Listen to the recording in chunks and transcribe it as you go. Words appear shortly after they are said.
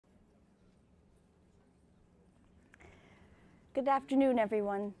Good afternoon,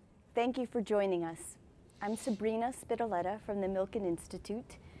 everyone. Thank you for joining us. I'm Sabrina Spitaletta from the Milken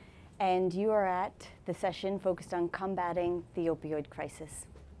Institute, and you are at the session focused on combating the opioid crisis.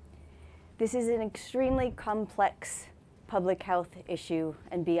 This is an extremely complex public health issue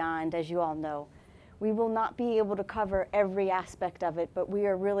and beyond, as you all know. We will not be able to cover every aspect of it, but we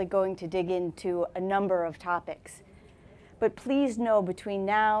are really going to dig into a number of topics. But please know, between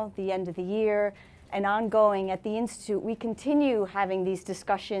now, the end of the year, and ongoing at the Institute, we continue having these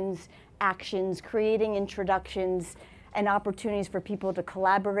discussions, actions, creating introductions, and opportunities for people to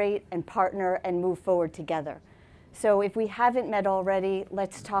collaborate and partner and move forward together. So if we haven't met already,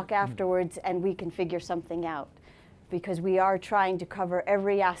 let's talk afterwards and we can figure something out, because we are trying to cover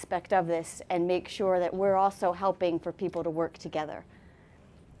every aspect of this and make sure that we're also helping for people to work together.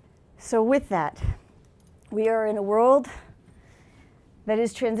 So with that, we are in a world that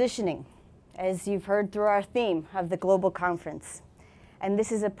is transitioning, as you've heard through our theme of the global conference. And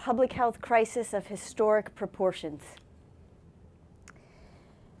this is a public health crisis of historic proportions.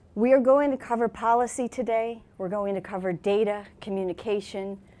 We are going to cover policy today. We're going to cover data,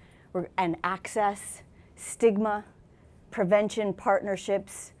 communication, and access, stigma, prevention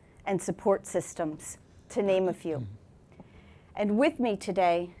partnerships, and support systems, to name a few. And with me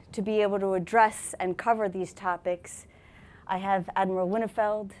today, to be able to address and cover these topics, I have Admiral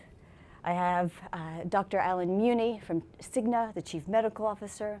Winnefeld. I have Dr. Alan Muney from Cigna, the Chief Medical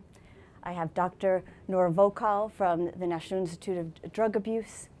Officer. I have Dr. Nora Volkow from the National Institute of Drug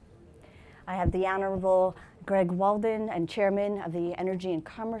Abuse. I have the Honorable Greg Walden, and Chairman of the Energy and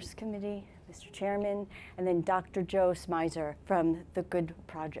Commerce Committee, Mr. Chairman, and then Dr. Joe Smyser from the Good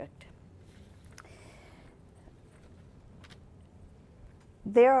Project.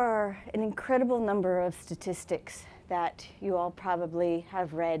 There are an incredible number of statistics that you all probably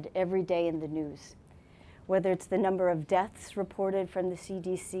have read every day in the news, whether it's the number of deaths reported from the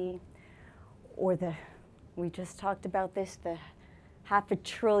CDC, or we just talked about this, the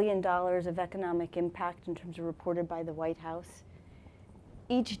 $500 billion of economic impact in terms of reported by the White House.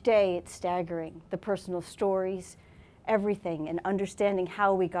 Each day it's staggering, the personal stories, everything, and understanding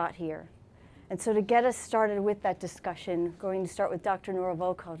how we got here. And so to get us started with that discussion, going to start with Dr. Nora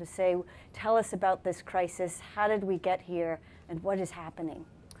Volkow to tell us about this crisis. How did we get here, and what is happening?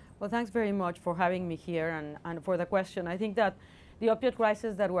 Well, thanks very much for having me here and for the question. I think that the opioid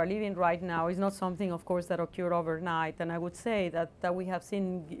crisis that we're living right now is not something, of course, that occurred overnight. And I would say that we have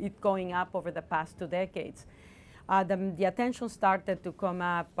seen it going up over the past 2 decades. The attention started to come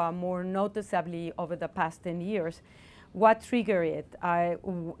up more noticeably over the past 10 years. What triggered it?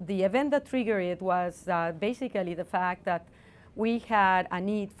 The event that triggered it was basically the fact that we had a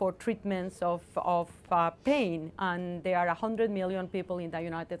need for treatments of pain, and there are 100 million people in the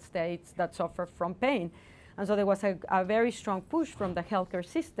United States that suffer from pain. And so there was a very strong push from the healthcare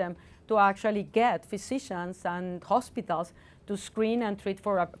system to actually get physicians and hospitals to screen and treat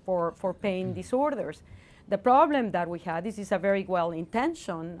for pain disorders. The problem that we had, this is a very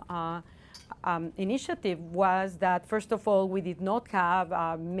well-intentioned initiative, was that, first of all, we did not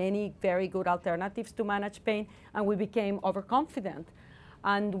have many very good alternatives to manage pain, and we became overconfident.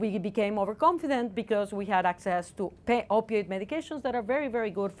 And we became overconfident because we had access to opioid medications that are very, very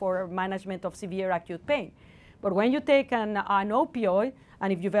good for management of severe acute pain. But when you take an opioid,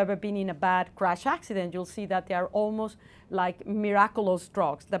 and if you've ever been in a bad crash accident, you'll see that they are almost like miraculous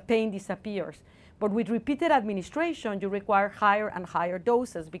drugs. The pain disappears. But with repeated administration, you require higher and higher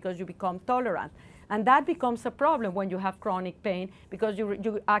doses because you become tolerant. And that becomes a problem when you have chronic pain, because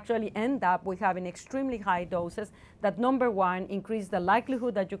you actually end up with having extremely high doses that, number one, increase the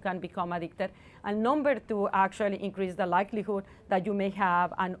likelihood that you can become addicted, and number two, actually increase the likelihood that you may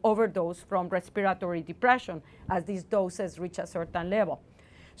have an overdose from respiratory depression as these doses reach a certain level.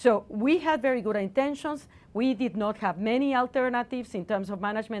 So we had very good intentions. We did not have many alternatives in terms of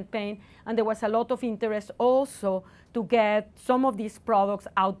management pain, and there was a lot of interest also to get some of these products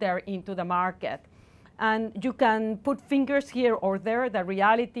out there into the market. And you can put fingers here or there. The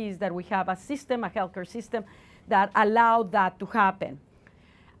reality is that we have a system, a healthcare system, that allowed that to happen.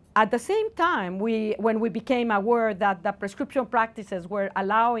 At the same time, when we became aware that the prescription practices were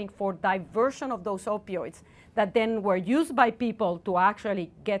allowing for diversion of those opioids that then were used by people to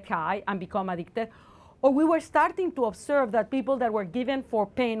actually get high and become addicted, or we were starting to observe that people that were given for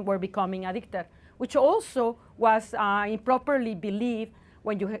pain were becoming addicted, which also was improperly believed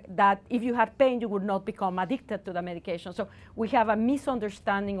that if you had pain, you would not become addicted to the medication. So we have a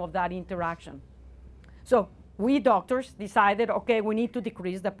misunderstanding of that interaction. So we doctors decided, okay, we need to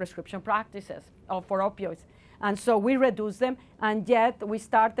decrease the prescription practices for opioids. And so we reduced them, and yet we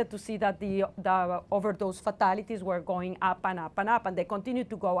started to see that the overdose fatalities were going up and up and up, and they continue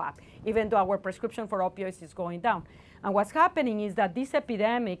to go up, even though our prescription for opioids is going down. And what's happening is that this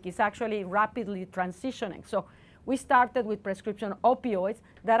epidemic is actually rapidly transitioning. So we started with prescription opioids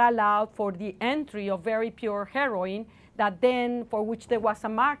that allowed for the entry of very pure heroin that then, for which there was a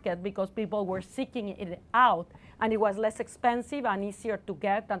market because people were seeking it out, and it was less expensive and easier to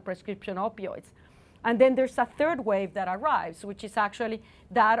get than prescription opioids. And then there's a third wave that arrives, which is actually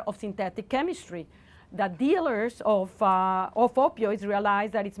that of synthetic chemistry. The dealers of opioids realize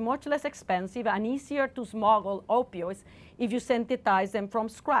that it's much less expensive and easier to smuggle opioids if you synthesize them from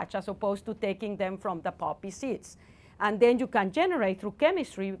scratch, as opposed to taking them from the poppy seeds. And then you can generate through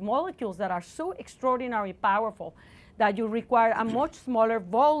chemistry molecules that are so extraordinarily powerful that you require a much smaller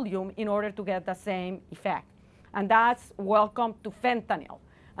volume in order to get the same effect. And that's welcome to fentanyl.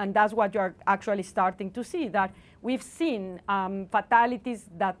 And that's what you're actually starting to see, that we've seen fatalities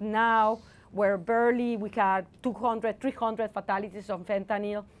that now where barely we had 200, 300 fatalities on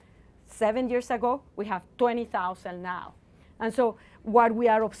fentanyl 7 years ago, we have 20,000 now. And so what we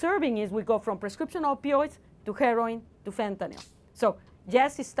are observing is we go from prescription opioids to heroin to fentanyl. So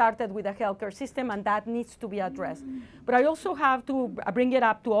yes, it started with the healthcare system, and that needs to be addressed. But I also have to bring it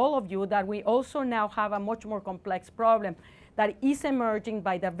up to all of you that we also now have a much more complex problem that is emerging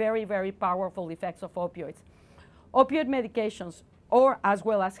by the very, very powerful effects of opioids. Opioid medications, or as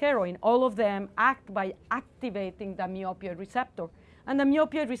well as heroin, all of them act by activating the mu-opioid receptor. And the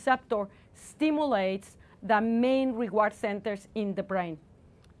mu-opioid receptor stimulates the main reward centers in the brain.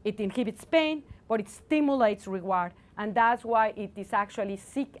 It inhibits pain, but it stimulates reward. And that's why it is actually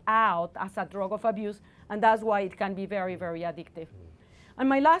sought out as a drug of abuse, and that's why it can be very, very addictive. And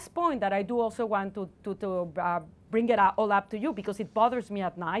my last point that I do also want to bring it all up to you, because it bothers me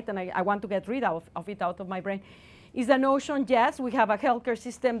at night, and I want to get rid of it out of my brain, is the notion, yes, we have a healthcare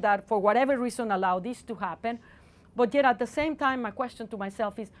system that for whatever reason allowed this to happen, but yet at the same time, my question to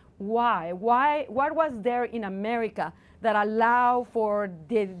myself is, why? What was there in America that allowed for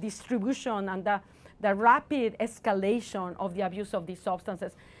the distribution and the rapid escalation of the abuse of these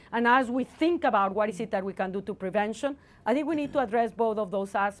substances? And as we think about what is it that we can do to prevention, I think we need to address both of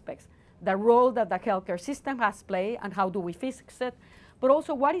those aspects. The role that the healthcare system has played and how do we fix it, but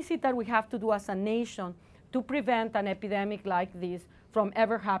also what is it that we have to do as a nation to prevent an epidemic like this from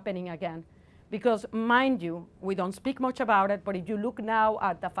ever happening again. Because mind you, we don't speak much about it, but if you look now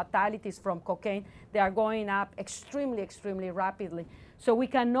at the fatalities from cocaine, they are going up extremely, extremely rapidly. So we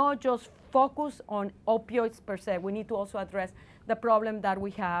cannot just focus on opioids per se. We need to also address the problem that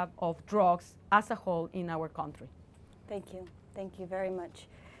we have of drugs as a whole in our country. Thank you. Thank you very much.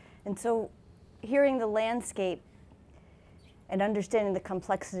 And so hearing the landscape and understanding the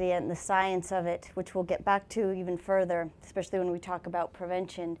complexity and the science of it, which we'll get back to even further, especially when we talk about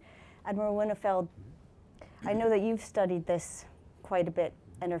prevention. Admiral Winnefeld, I know that you've studied this quite a bit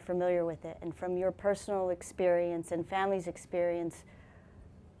and are familiar with it. And from your personal experience and family's experience,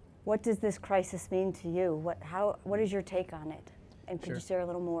 what does this crisis mean to you? What is your take on it? And could you share a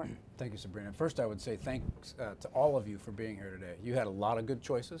little more? Thank you, Sabrina. First, I would say thanks to all of you for being here today. You had a lot of good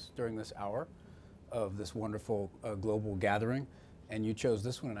choices during this hour of this wonderful global gathering, and you chose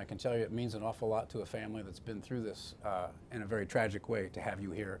this one, and I can tell you it means an awful lot to a family that's been through this in a very tragic way to have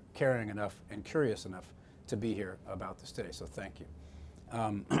you here, caring enough and curious enough to be here about this today, so thank you.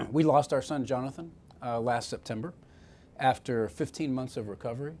 We lost our son, Jonathan, last September. After 15 months of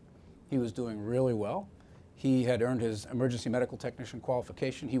recovery, he was doing really well. He had earned his emergency medical technician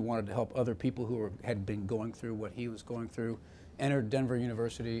qualification. He wanted to help other people who had been going through what he was going through, entered Denver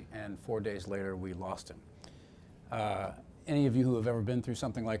University, and 4 days later we lost him. Any of you who have ever been through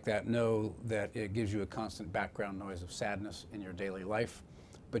something like that know that it gives you a constant background noise of sadness in your daily life,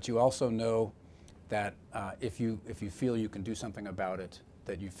 but you also know that if you feel you can do something about it,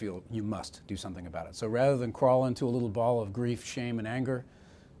 that you feel you must do something about it. So rather than crawl into a little ball of grief, shame, and anger,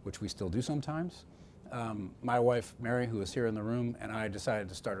 which we still do sometimes, my wife, Mary, who is here in the room, and I decided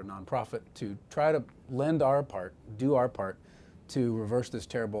to start a nonprofit to try to lend our part, do our part, to reverse this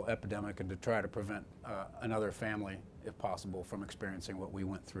terrible epidemic and to try to prevent another family, if possible, from experiencing what we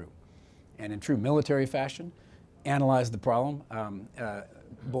went through. And in true military fashion, analyze the problem,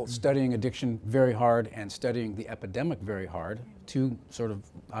 both studying addiction very hard and studying the epidemic very hard, two sort of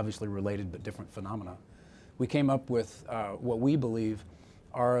obviously related but different phenomena. We came up with what we believe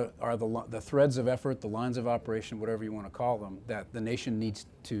are the threads of effort, the lines of operation, whatever you want to call them, that the nation needs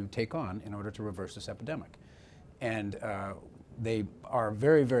to take on in order to reverse this epidemic. And they are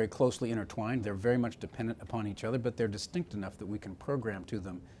very, very closely intertwined. They're very much dependent upon each other, but they're distinct enough that we can program to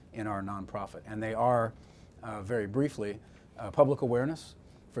them in our nonprofit. And they are very briefly, public awareness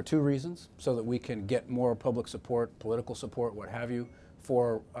for two reasons, so that we can get more public support, political support, what have you,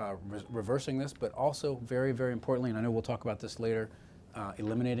 for reversing this, but also very, very importantly, and I know we'll talk about this later,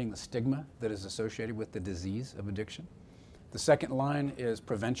 eliminating the stigma that is associated with the disease of addiction. The second line is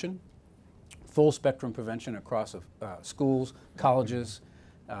prevention, full spectrum prevention across schools, colleges,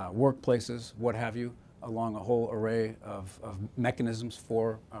 workplaces, what have you, along a whole array of mechanisms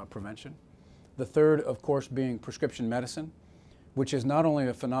for prevention. The third, of course, being prescription medicine, which is not only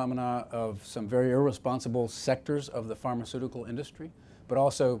a phenomena of some very irresponsible sectors of the pharmaceutical industry, but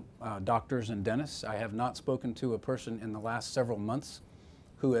also doctors and dentists. I have not spoken to a person in the last several months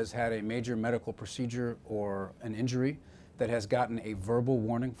who has had a major medical procedure or an injury that has gotten a verbal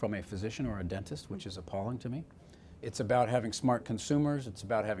warning from a physician or a dentist, which is appalling to me. It's about having smart consumers, it's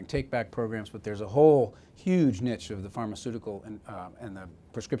about having take-back programs, but there's a whole huge niche of the pharmaceutical and the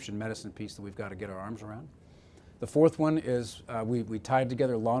prescription medicine piece that we've got to get our arms around. The fourth one is we tied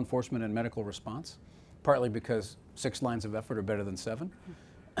together law enforcement and medical response, partly because 6 lines of effort are better than 7,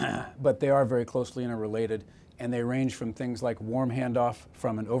 but they are very closely interrelated, and they range from things like warm handoff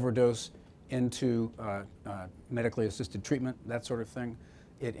from an overdose into medically assisted treatment, that sort of thing.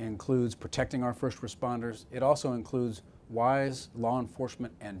 It includes protecting our first responders. It also includes wise law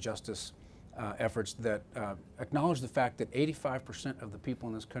enforcement and justice efforts that acknowledge the fact that 85% of the people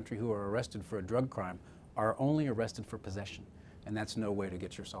in this country who are arrested for a drug crime are only arrested for possession. And that's no way to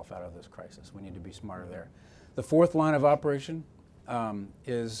get yourself out of this crisis. We need to be smarter there. The fourth line of operation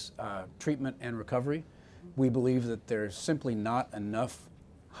is treatment and recovery. We believe that there's simply not enough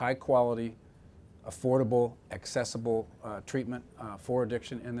high quality, affordable, accessible treatment for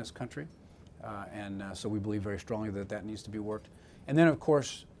addiction in this country. So we believe very strongly that that needs to be worked. And then, of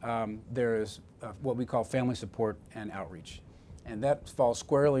course, there is what we call family support and outreach. And that falls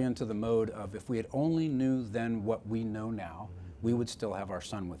squarely into the mode of if we had only knew then what we know now, we would still have our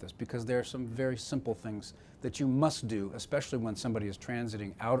son with us, because there are some very simple things that you must do, especially when somebody is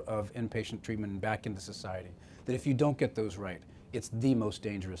transiting out of inpatient treatment and back into society, that if you don't get those right, it's the most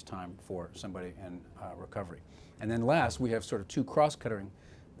dangerous time for somebody in recovery. And then last, we have sort of 2 cross-cutting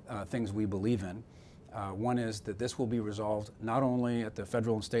things we believe in. One is that this will be resolved not only at the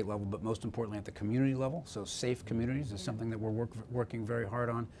federal and state level, but most importantly at the community level. So safe communities is something that we're working very hard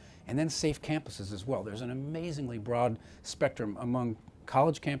on. And then safe campuses as well. There's an amazingly broad spectrum among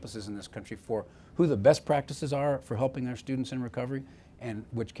college campuses in this country for who the best practices are for helping their students in recovery and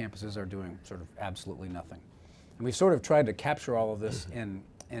which campuses are doing sort of absolutely nothing. And we've sort of tried to capture all of this in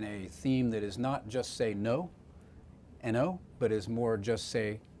a theme that is not just say no, N-O, but is more just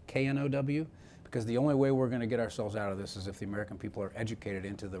say K-N-O-W, because the only way we're going to get ourselves out of this is if the American people are educated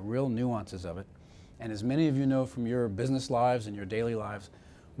into the real nuances of it. And as many of you know from your business lives and your daily lives,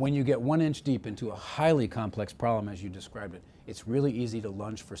 when you get 1 inch deep into a highly complex problem as you described it, it's really easy to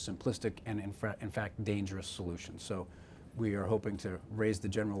lunge for simplistic and in fact dangerous solutions. So we are hoping to raise the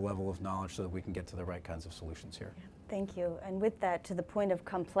general level of knowledge so that we can get to the right kinds of solutions here. Thank you. And with that, to the point of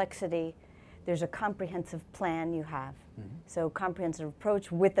complexity, there's a comprehensive plan you have. So comprehensive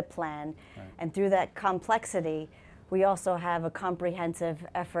approach with a plan. Right. And through that complexity, we also have a comprehensive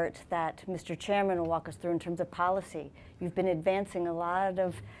effort that Mr. Chairman will walk us through in terms of policy. You've been advancing a lot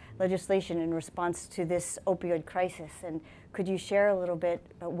of legislation in response to this opioid crisis. And could you share a little bit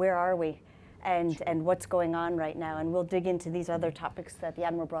about where are we and what's going on right now? And we'll dig into these other topics that the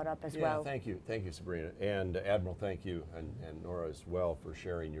Admiral brought up as well. Thank you, Sabrina. And Admiral, thank you, and Nora as well, for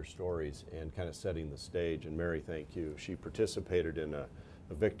sharing your stories and kind of setting the stage. And Mary, thank you. She participated in a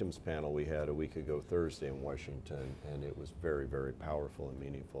victims panel we had a week ago Thursday in Washington, and it was very, very powerful and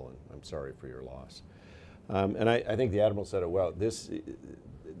meaningful, and I'm sorry for your loss. And I think the Admiral said it well.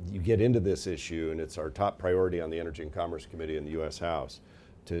 You get into this issue, and it's our top priority on the Energy and Commerce Committee in the U.S. House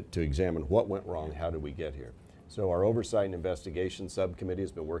to examine what went wrong, how did we get here. So our Oversight and Investigation Subcommittee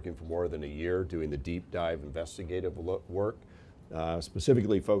has been working for more than a year doing the deep dive investigative work,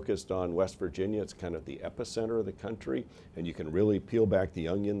 specifically focused on West Virginia. It's kind of the epicenter of the country, and you can really peel back the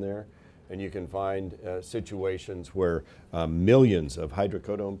onion there, and you can find situations where millions of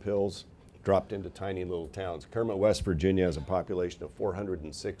hydrocodone pills dropped into tiny little towns. Kermit, West Virginia has a population of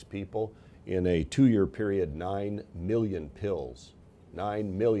 406 people. In a 2-year period, 9 million pills,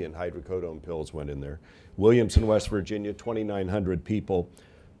 9 million hydrocodone pills went in there. Williamson, West Virginia, 2,900 people,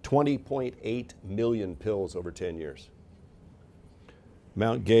 20.8 million pills over 10 years.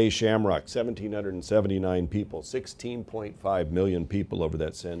 Mount Gay, Shamrock, 1,779 people, 16.5 million people over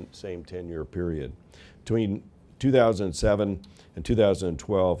that same 10-year period. Between 2007 and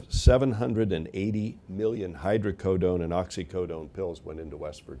 2012, 780 million hydrocodone and oxycodone pills went into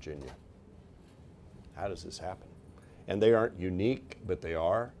West Virginia. how does this happen? And they aren't unique, but they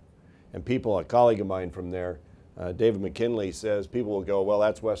are. And people, a colleague of mine from there, David McKinley, says people will go, well,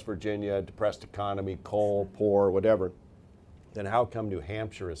 that's West Virginia, depressed economy, coal, poor, whatever. Then how come New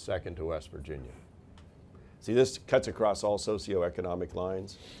Hampshire is second to West Virginia? See, this cuts across all socioeconomic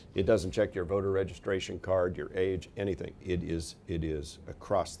lines. It doesn't check your voter registration card, your age, anything. It is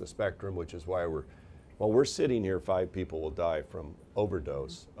across the spectrum, which is why while we're sitting here, 5 people will die from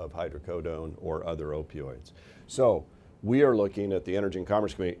overdose of hydrocodone or other opioids. So we are looking at the Energy and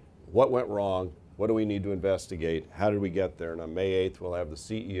Commerce Committee, what went wrong? What do we need to investigate? How did we get there? And on May 8th, we'll have the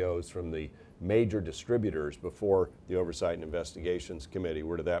CEOs from the major distributors before the Oversight and Investigations Committee.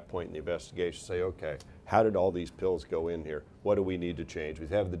 We're to that point in the investigation, say, okay, how did all these pills go in here? What do we need to change? We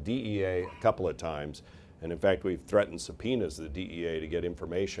have the DEA a couple of times, and in fact, we've threatened subpoenas to the DEA to get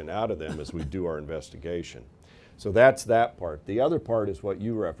information out of them as we do our investigation. So that's that part. The other part is what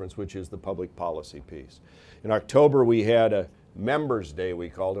you referenced, which is the public policy piece. In October, we had a Members' Day, we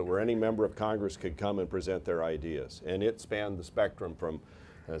called it, where any member of Congress could come and present their ideas. And it spanned the spectrum from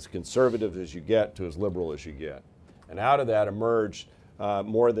as conservative as you get to as liberal as you get. And out of that emerged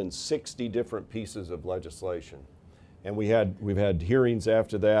more than 60 different pieces of legislation. And we've had hearings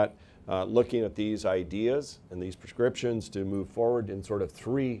after that looking at these ideas and these prescriptions to move forward in sort of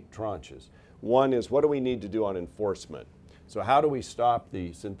 3 tranches. One is, what do we need to do on enforcement? So how do we stop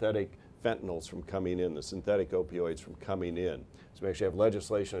the synthetic fentanyls from coming in, the synthetic opioids from coming in? So we actually have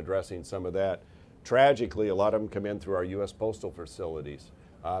legislation addressing some of that. Tragically, a lot of them come in through our U.S. postal facilities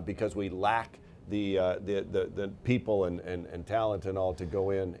because we lack the people and talent and all to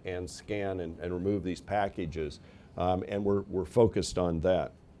go in and scan and remove these packages. And we're focused on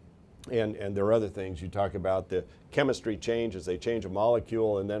that. And there are other things. You talk about the chemistry changes. They change a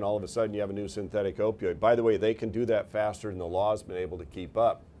molecule, and then all of a sudden you have a new synthetic opioid. By the way, they can do that faster than the law's been able to keep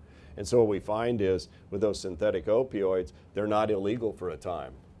up. And so what we find is, with those synthetic opioids, they're not illegal for a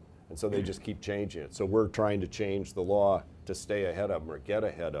time. And so they just keep changing it. So we're trying to change the law to stay ahead of them or get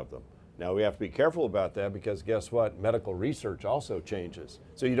ahead of them. Now we have to be careful about that because guess what? Medical research also changes.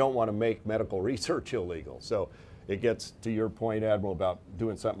 So you don't want to make medical research illegal. So it gets to your point, Admiral, about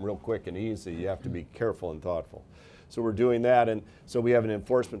doing something real quick and easy. You have to be careful and thoughtful. So we're doing that, and so we have an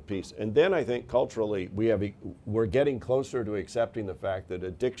enforcement piece. And then I think culturally we're getting closer to accepting the fact that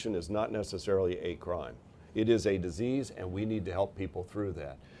addiction is not necessarily a crime. It is a disease, and we need to help people through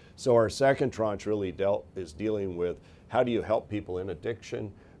that. So our second tranche really is dealing with how do you help people in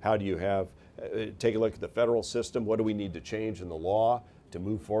addiction? How do you take a look at the federal system? What do we need to change in the law to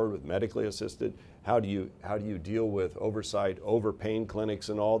move forward with medically assisted? How do you deal with oversight over pain clinics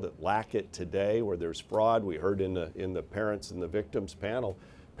and all that lack it today, where there's fraud? We heard in the parents and the victims panel,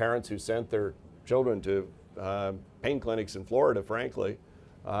 parents who sent their children to pain clinics in Florida, frankly,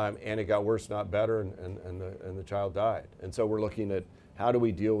 and it got worse, not better, and the child died. And so we're looking at how do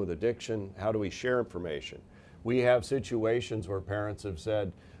we deal with addiction? How do we share information? We have situations where parents have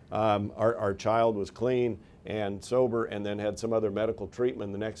said, our child was clean and sober and then had some other medical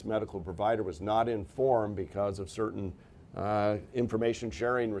treatment. The next medical provider was not informed because of certain information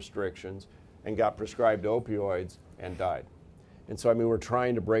sharing restrictions and got prescribed opioids and died. And so, I mean, we're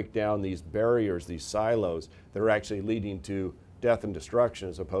trying to break down these barriers, these silos that are actually leading to death and destruction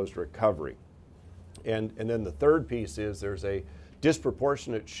as opposed to recovery. And then the third piece is there's a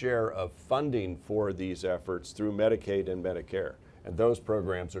disproportionate share of funding for these efforts through Medicaid and Medicare. And those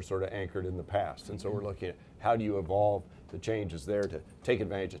programs are sort of anchored in the past. And so we're looking at how do you evolve the changes there to take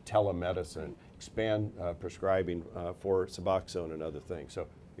advantage of telemedicine, expand prescribing for Suboxone and other things. So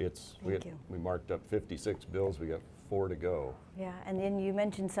we marked up 56 bills, we got 4 to go. Yeah, and then you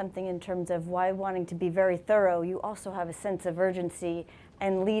mentioned something in terms of why wanting to be very thorough. You also have a sense of urgency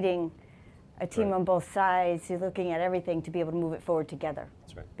and leading a team on both sides. You're looking at everything to be able to move it forward together.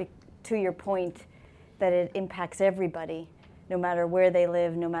 That's right. To your point that it impacts everybody, no matter where they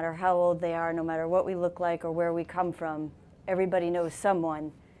live, no matter how old they are, no matter what we look like or where we come from, everybody knows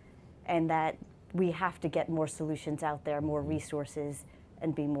someone, and that we have to get more solutions out there, more resources,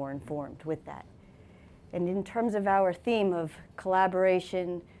 and be more informed with that. And in terms of our theme of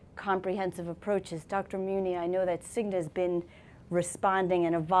collaboration, comprehensive approaches, Dr. Muney, I know that Cigna has been responding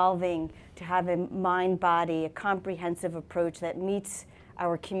and evolving to have a mind-body, a comprehensive approach that meets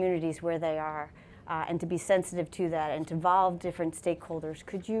our communities where they are. And to be sensitive to that and to involve different stakeholders.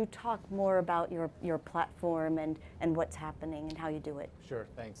 Could you talk more about your platform and what's happening and how you do it? Sure,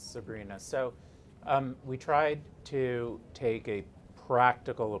 thanks, Sabrina. So we tried to take a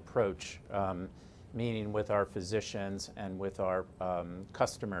practical approach, meaning with our physicians and with our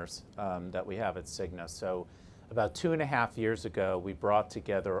customers that we have at Cigna. So about 2.5 years ago, we brought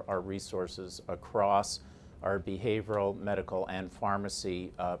together our resources across our behavioral, medical, and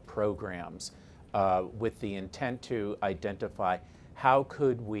pharmacy programs with the intent to identify how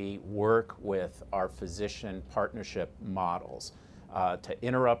could we work with our physician partnership models to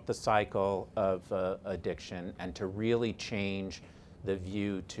interrupt the cycle of addiction and to really change the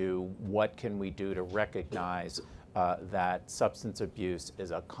view to what can we do to recognize that substance abuse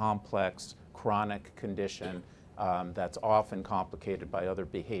is a complex, chronic condition that's often complicated by other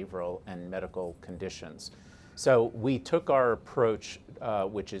behavioral and medical conditions. So we took our approach,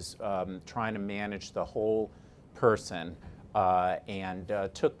 which is trying to manage the whole person, and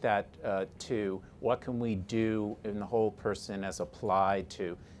took that to what can we do in the whole person as applied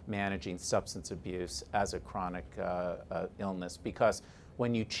to managing substance abuse as a chronic illness. Because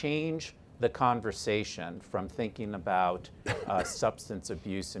when you change the conversation from thinking about substance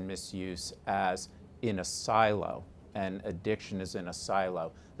abuse and misuse as in a silo, and addiction is in a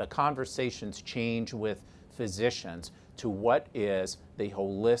silo, the conversations change with physicians to what is the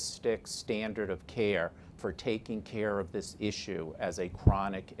holistic standard of care for taking care of this issue as a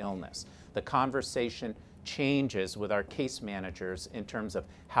chronic illness. The conversation changes with our case managers in terms of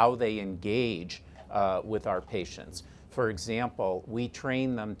how they engage with our patients. For example, we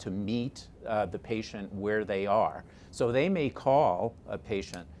train them to meet the patient where they are. So they may call a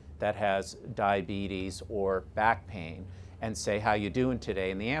patient that has diabetes or back pain and say, how you doing today?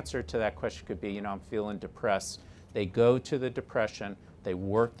 And the answer to that question could be, I'm feeling depressed. They go to the depression, they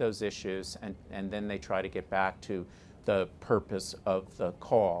work those issues, and then they try to get back to the purpose of the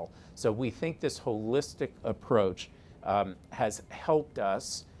call. So we think this holistic approach has helped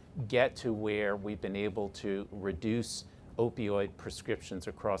us get to where we've been able to reduce opioid prescriptions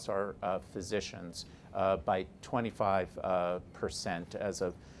across our physicians by 25% as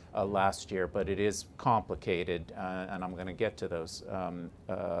of last year, but it is complicated, and I'm going to get to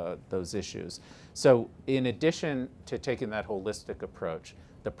those issues. So in addition to taking that holistic approach,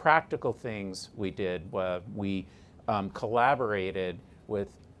 the practical things we did, we collaborated with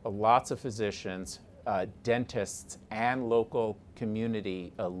lots of physicians, dentists, and local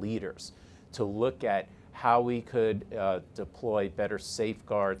community leaders to look at how we could deploy better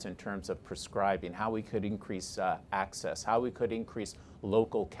safeguards in terms of prescribing, how we could increase access, how we could increase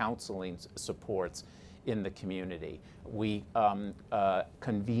local counseling supports in the community. We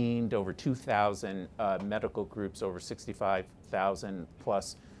convened over 2,000 medical groups, over 65,000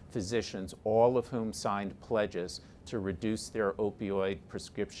 plus physicians, all of whom signed pledges to reduce their opioid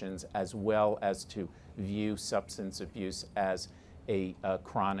prescriptions as well as to view substance abuse as a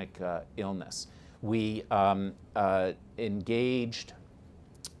chronic illness. We engaged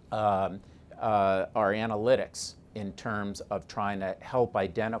our analytics in terms of trying to help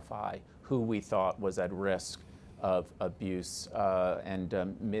identify who we thought was at risk of abuse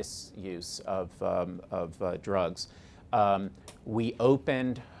and misuse of drugs. We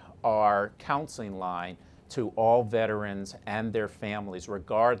opened our counseling line to all veterans and their families,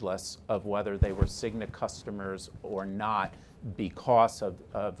 regardless of whether they were Cigna customers or not, because of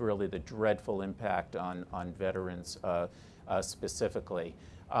really the dreadful impact on veterans specifically.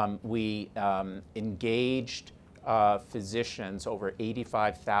 We engaged physicians, over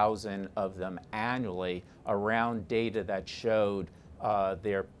 85,000 of them annually, around data that showed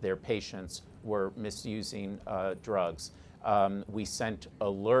their patients were misusing drugs. We sent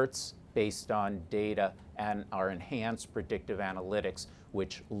alerts based on data and our enhanced predictive analytics,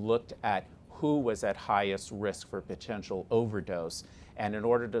 which looked at who was at highest risk for potential overdose. And in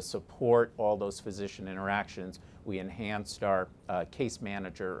order to support all those physician interactions, we enhanced our case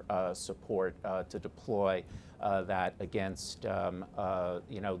manager support to deploy that against the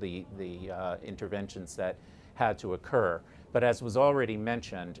interventions that had to occur. But as was already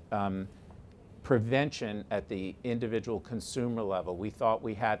mentioned, prevention at the individual consumer level, we thought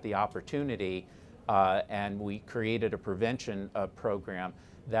we had the opportunity and we created a prevention program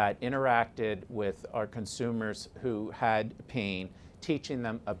that interacted with our consumers who had pain, teaching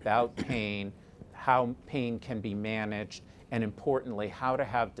them about pain, how pain can be managed, and importantly, how to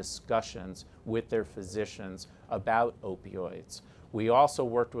have discussions with their physicians about opioids. We also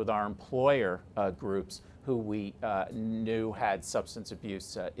worked with our employer groups who we knew had substance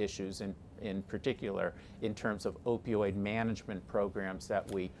abuse issues, in particular in terms of opioid management programs that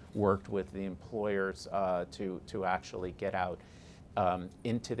we worked with the employers to actually get out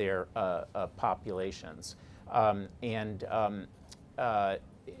into their populations. In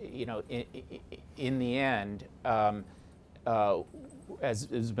the end, as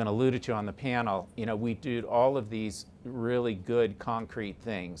has been alluded to on the panel, we did all of these really good concrete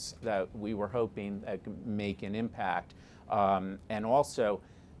things that we were hoping that could make an impact. And also,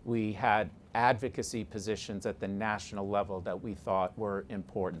 we had advocacy positions at the national level that we thought were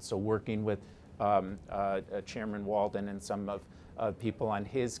important. So working with Chairman Walden and some of people on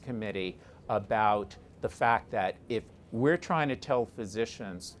his committee about the fact that if we're trying to tell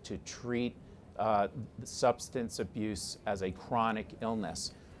physicians to treat substance abuse as a chronic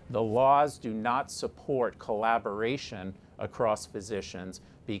illness, the laws do not support collaboration across physicians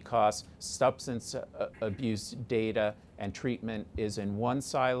because substance abuse data and treatment is in one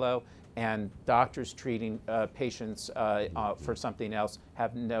silo, and doctors treating patients for something else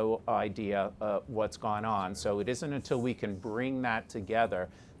have no idea what's gone on. So it isn't until we can bring that together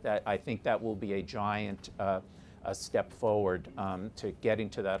that I think that will be a giant a step forward to getting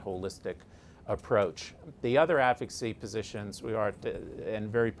to that holistic approach. The other advocacy positions we are,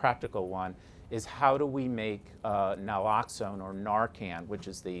 and very practical one, is how do we make naloxone or Narcan, which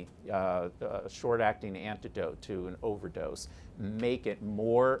is the short-acting antidote to an overdose, make it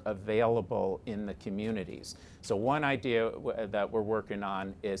more available in the communities. So one idea that we're working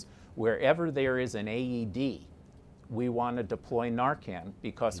on is wherever there is an AED, we want to deploy Narcan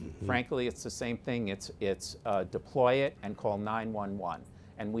because frankly it's the same thing. It's deploy it and call 911.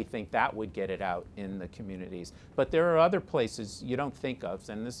 And we think that would get it out in the communities. But there are other places you don't think of,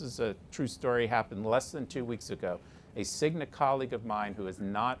 and this is a true story, happened less than 2 weeks ago. A Cigna colleague of mine who is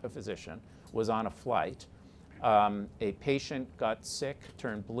not a physician was on a flight. A patient got sick,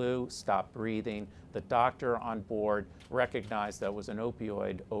 turned blue, stopped breathing. The doctor on board recognized that was an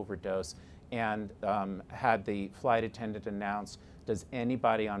opioid overdose and had the flight attendant announce, does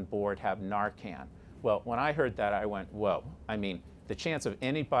anybody on board have Narcan? Well, when I heard that, I went, whoa. I mean, the chance of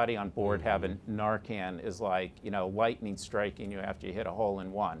anybody on board having Narcan is like, lightning striking you after you hit a hole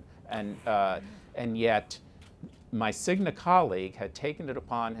in one. And yet, my Cigna colleague had taken it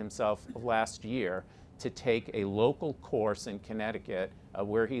upon himself last year to take a local course in Connecticut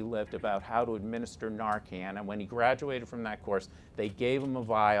where he lived about how to administer Narcan. And when he graduated from that course, they gave him a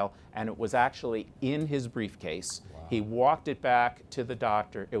vial, and it was actually in his briefcase. Wow. He walked it back to the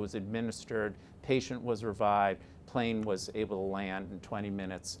doctor. It was administered. Patient was revived. Plane was able to land in 20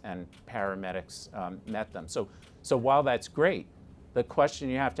 minutes, and paramedics met them. So while that's great, the question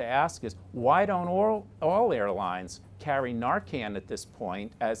you have to ask is, why don't all airlines carry Narcan at this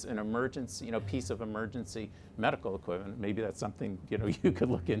point as an emergency, piece of emergency medical equipment? Maybe that's something you could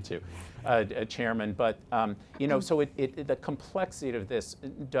look into, Chairman. But so the complexity of this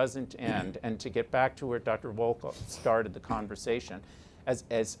doesn't end. And to get back to where Dr. Volkow started the conversation,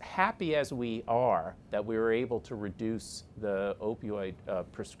 as happy as we are that we were able to reduce the opioid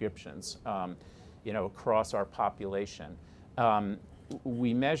prescriptions, across our population,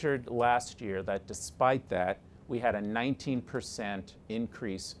 we measured last year that despite that, we had a 19%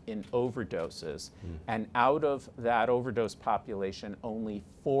 increase in overdoses. And out of that overdose population, only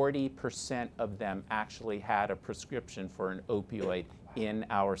 40% of them actually had a prescription for an opioid in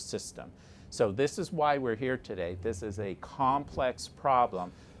our system. So this is why we're here today. This is a complex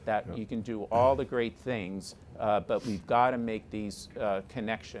problem that you can do all the great things, but we've got to make these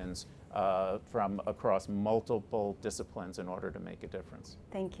connections from across multiple disciplines in order to make a difference.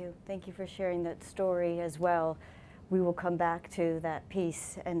 Thank you. Thank you for sharing that story as well. We will come back to that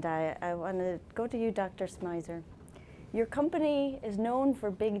piece. And I want to go to you, Dr. Smyser. Your company is known for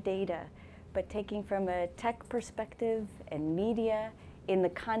big data, but taking from a tech perspective and media in the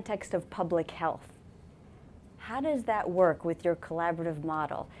context of public health. How does that work with your collaborative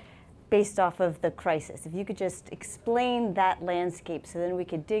model based off of the crisis? If you could just explain that landscape so then we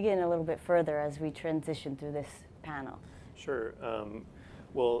could dig in a little bit further as we transition through this panel. Sure.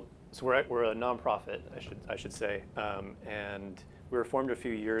 Well, so we're a nonprofit, I should say, and we were formed a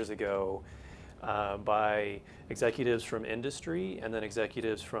few years ago by executives from industry and then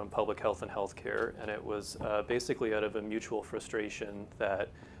executives from public health and healthcare, and it was basically out of a mutual frustration that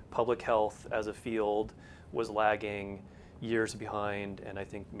public health as a field was lagging years behind, and I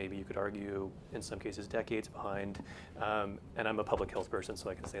think maybe you could argue in some cases decades behind, and I'm a public health person so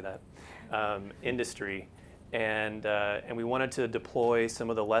I can say that, industry. And we wanted to deploy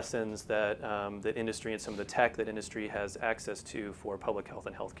some of the lessons that, that industry and some of the tech that industry has access to for public health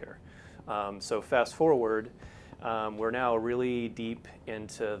and healthcare. So fast forward, we're now really deep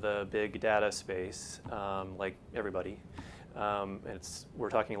into the big data space, like everybody. We're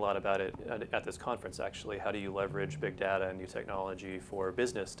talking a lot about it at this conference, actually. How do you leverage big data and new technology for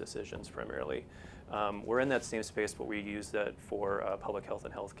business decisions primarily? We're in that same space, but we use that for public health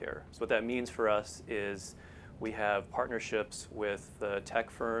and healthcare. So what that means for us is We have partnerships with the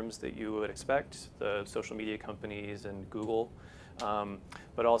tech firms that you would expect, the social media companies and Google,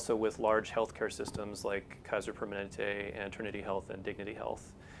 but also with large healthcare systems like Kaiser Permanente and Trinity Health and Dignity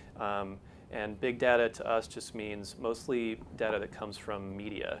Health. And big data to us just means mostly data that comes from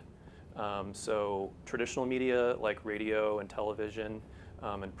media. So traditional media like radio and television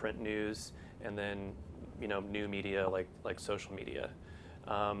and print news, and then new media like social media.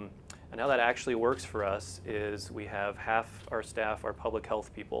 And how that actually works for us is we have half our staff are public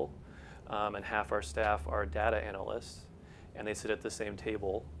health people, and half our staff are data analysts, and they sit at the same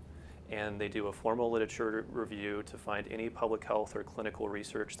table, and they do a formal literature review to find any public health or clinical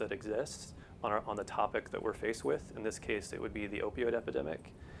research that exists on the topic that we're faced with. In this case, it would be the opioid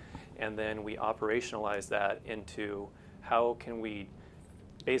epidemic. And then we operationalize that into how can we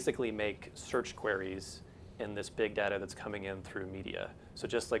basically make search queries in this big data that's coming in through media. So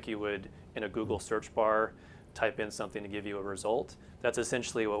just like you would in a Google search bar type in something to give you a result, that's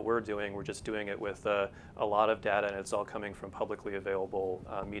essentially what we're doing. We're just doing it with a lot of data, and it's all coming from publicly available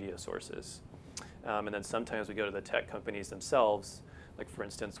media sources. And then sometimes we go to the tech companies themselves. Like for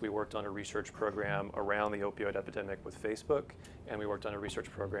instance, we worked on a research program around the opioid epidemic with Facebook, and we worked on a research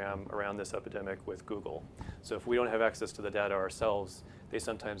program around this epidemic with Google. So if we don't have access to the data ourselves, they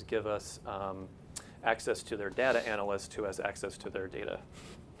sometimes give us access to their data analyst who has access to their data.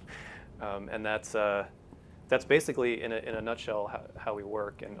 And that's basically, in a nutshell, how we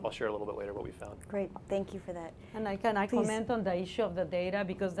work, and I'll share a little bit later what we found. Great, thank you for that. And can I comment on the issue of the data,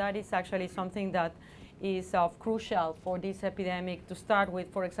 because that is actually something that is crucial for this epidemic to start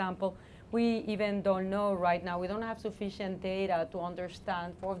with. For example, we even don't know right now, we don't have sufficient data to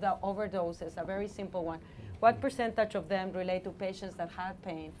understand for the overdoses, a very simple one, what percentage of them relate to patients that had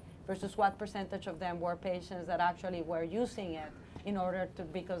pain versus what percentage of them were patients that actually were using it in order to,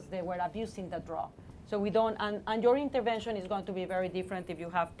 because they were abusing the drug. So we don't, and your intervention is going to be very different if you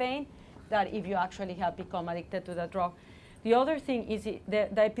have pain than if you actually have become addicted to the drug. The other thing is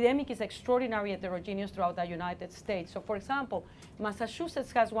the epidemic is extraordinarily heterogeneous throughout the United States. So for example,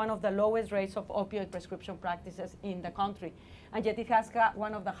 Massachusetts has one of the lowest rates of opioid prescription practices in the country, and yet it has got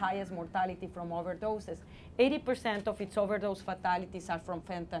one of the highest mortality from overdoses. 80% of its overdose fatalities are from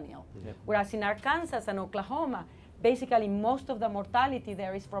fentanyl. Yep. Whereas in Arkansas and Oklahoma, basically most of the mortality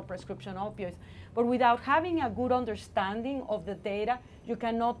there is from prescription opioids. But without having a good understanding of the data, you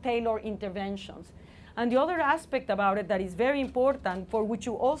cannot tailor interventions. And the other aspect about it that is very important, for which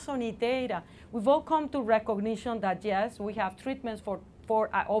you also need data, we've all come to recognition that yes, we have treatments for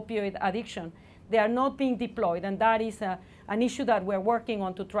opioid addiction. They are not being deployed, and that is an issue that we're working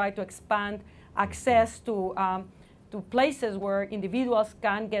on to try to expand access to places where individuals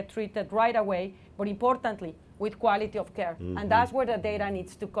can get treated right away, but importantly, with quality of care. Mm-hmm. And that's where the data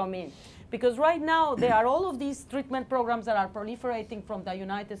needs to come in. Because right now, there are all of these treatment programs that are proliferating from the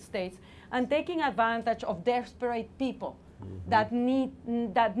United States and taking advantage of desperate people that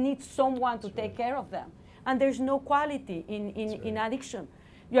need someone to take care of them. And there's no quality in addiction.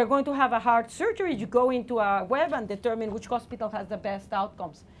 You're going to have a heart surgery, you go into a web and determine which hospital has the best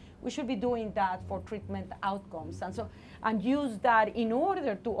outcomes. We should be doing that for treatment outcomes, and use that in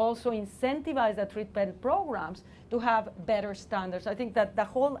order to also incentivize the treatment programs to have better standards. I think that the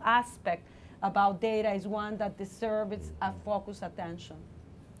whole aspect about data is one that deserves a focused attention.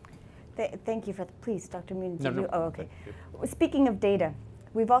 Thank you for that. Please, Dr. Muney. No. Oh, okay. Speaking of data,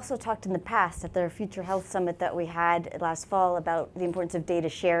 we've also talked in the past at the Future Health Summit that we had last fall about the importance of data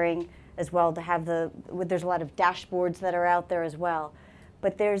sharing as well, to have there's a lot of dashboards that are out there as well.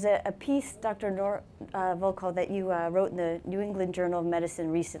 But there's a piece, Dr. Nora Volkow, that you wrote in the New England Journal of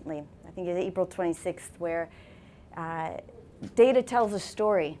Medicine recently, I think it's April 26th, where data tells a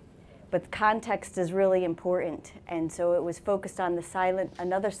story, but context is really important. And so it was focused on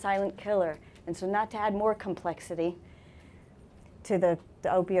another silent killer. And so not to add more complexity to the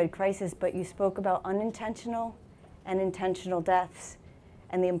opioid crisis, but you spoke about unintentional and intentional deaths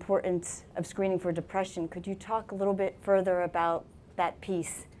and the importance of screening for depression. Could you talk a little bit further about that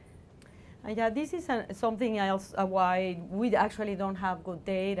piece? Yeah, this is something else why we actually don't have good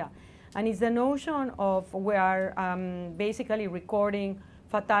data. And it's the notion of we are basically recording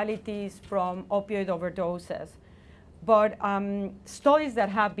fatalities from opioid overdoses. But studies that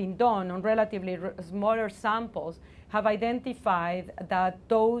have been done on relatively smaller samples have identified that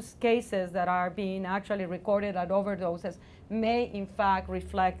those cases that are being actually recorded at overdoses may in fact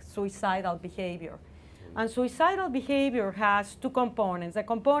reflect suicidal behavior. And suicidal behavior has two components. A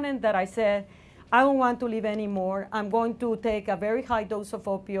component that I said, I don't want to live anymore. I'm going to take a very high dose of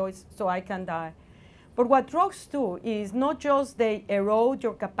opioids so I can die. But what drugs do is not just they erode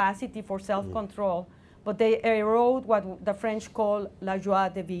your capacity for self-control, but they erode what the French call la joie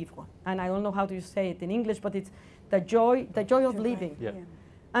de vivre. And I don't know how to say it in English, but it's the joy of living. Yeah.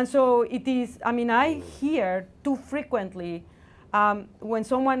 And so it is, I mean, I hear too frequently when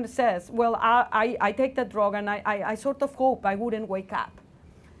someone says, well, I take that drug and I sort of hope I wouldn't wake up.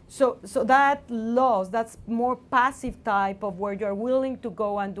 So that loss, that's more passive type of where you're willing to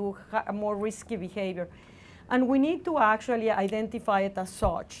go and do more risky behavior. And we need to actually identify it as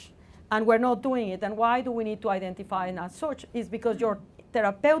such. And we're not doing it. And why do we need to identify it as such? Is because your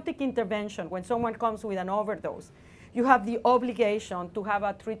therapeutic intervention, when someone comes with an overdose, you have the obligation to have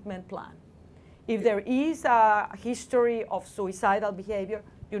a treatment plan. If there is a history of suicidal behavior,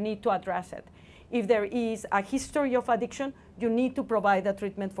 you need to address it. If there is a history of addiction, you need to provide a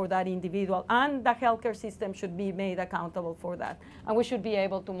treatment for that individual, and the healthcare system should be made accountable for that, and we should be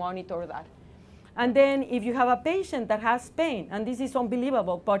able to monitor that. And then if you have a patient that has pain, and this is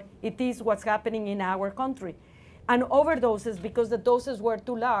unbelievable, but it is what's happening in our country, and overdoses because the doses were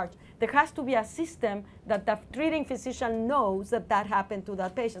too large, there has to be a system that the treating physician knows that that happened to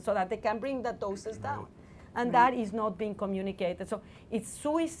that patient so that they can bring the doses down. And that is not being communicated. So it's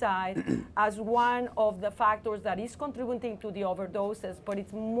suicide as one of the factors that is contributing to the overdoses, but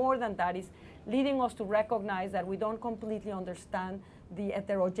it's more than that. It's leading us to recognize that we don't completely understand the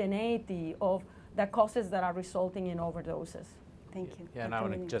heterogeneity of the causes that are resulting in overdoses. Thank you. Yeah, and I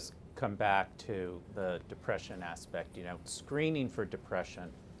want to just come back to the depression aspect. You know, screening for depression,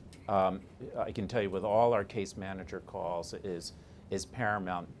 I can tell you with all our case manager calls is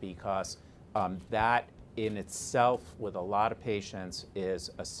paramount, because that in itself with a lot of patients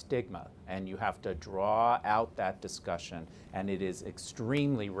is a stigma, and you have to draw out that discussion, and it is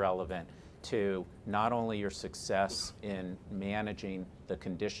extremely relevant to not only your success in managing the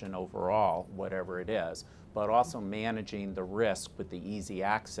condition overall, whatever it is, but also managing the risk with the easy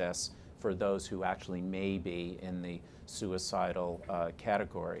access for those who actually may be in the suicidal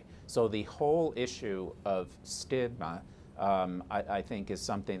category. So the whole issue of stigma, I think, is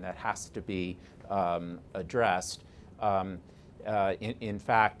something that has to be addressed. In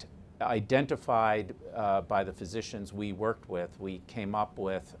fact, identified by the physicians we worked with, we came up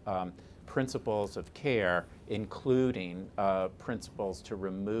with principles of care, including principles to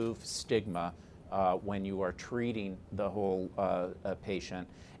remove stigma when you are treating the whole patient.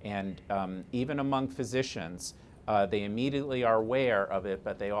 And even among physicians, they immediately are aware of it,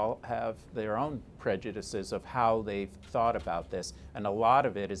 but they all have their own prejudices of how they've thought about this. And a lot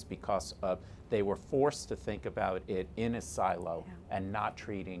of it is because they were forced to think about it in a silo and not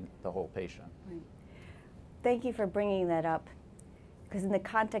treating the whole patient. Right. Thank you for bringing that up, because in the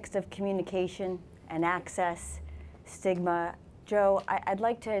context of communication and access, stigma, Joe, I'd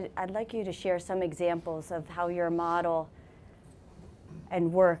like you to share some examples of how your model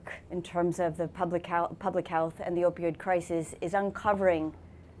and work in terms of the public health and the opioid crisis is uncovering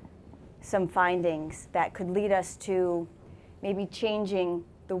some findings that could lead us to maybe changing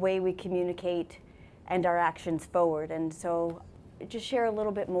the way we communicate and our actions forward. And so just share a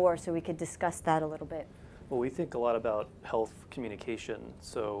little bit more so we could discuss that a little bit. Well, we think a lot about health communication,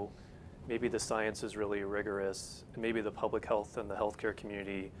 so maybe the science is really rigorous, and maybe the public health and the healthcare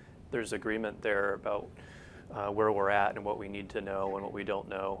community, there's agreement there about where we're at and what we need to know and what we don't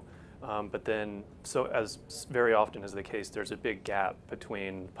know. But then, so as very often is the case, there's a big gap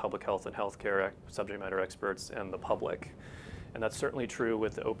between public health and healthcare subject matter experts and the public. And that's certainly true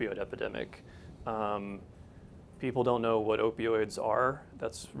with the opioid epidemic. People don't know what opioids are.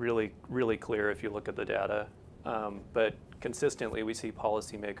 That's really, really clear if you look at the data. But consistently, we see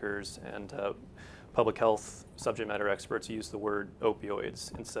policymakers and public health subject matter experts use the word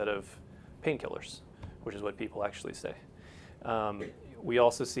opioids instead of painkillers, which is what people actually say. We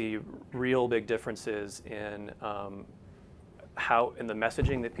also see real big differences in in the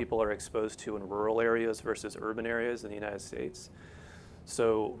messaging that people are exposed to in rural areas versus urban areas in the United States.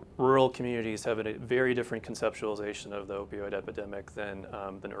 So rural communities have a very different conceptualization of the opioid epidemic than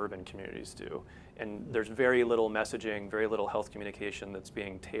urban communities do. And there's very little messaging, very little health communication that's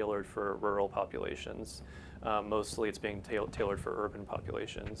being tailored for rural populations. Mostly it's being tailored for urban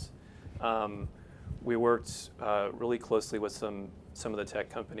populations. We worked really closely with some of the tech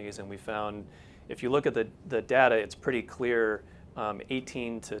companies, and we found, if you look at the data, it's pretty clear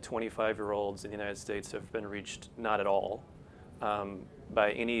 18 to 25-year-olds in the United States have been reached not at all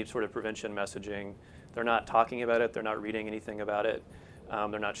by any sort of prevention messaging. They're not talking about it, they're not reading anything about it,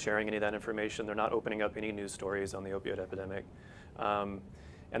 they're not sharing any of that information, they're not opening up any news stories on the opioid epidemic.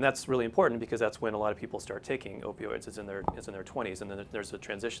 And that's really important because that's when a lot of people start taking opioids, is in their 20s, and then there's a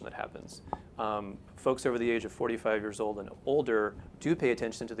transition that happens. Folks over the age of 45 years old and older do pay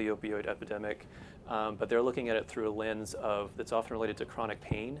attention to the opioid epidemic, but they're looking at it through a lens that's often related to chronic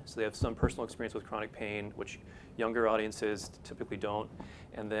pain. So they have some personal experience with chronic pain, which younger audiences typically don't.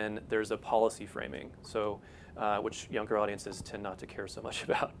 And then there's a policy framing, so which younger audiences tend not to care so much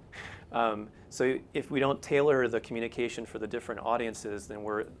about. So if we don't tailor the communication for the different audiences, then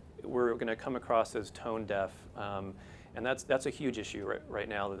we're going to come across as tone deaf. And that's a huge issue right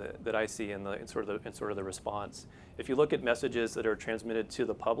now that I see in sort of the response. If you look at messages that are transmitted to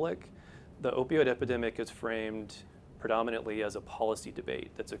the public, the opioid epidemic is framed predominantly as a policy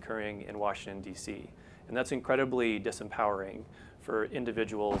debate that's occurring in Washington, D.C. And that's incredibly disempowering for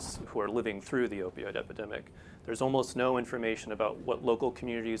individuals who are living through the opioid epidemic. There's almost no information about what local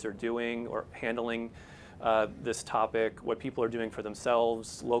communities are doing or handling this topic, what people are doing for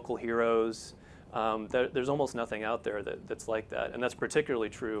themselves, local heroes. There's almost nothing out there that's like that. And that's particularly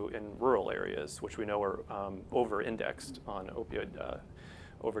true in rural areas, which we know are over-indexed on opioid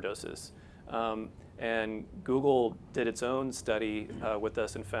overdoses. And Google did its own study with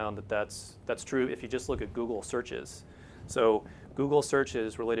us and found that that's true if you just look at Google searches. So Google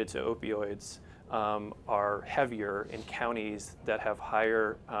searches related to opioids are heavier in counties that have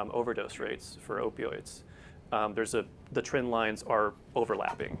higher overdose rates for opioids. The trend lines are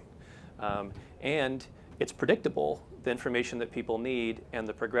overlapping. And it's predictable, the information that people need and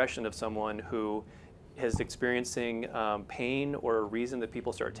the progression of someone who is experiencing pain or a reason that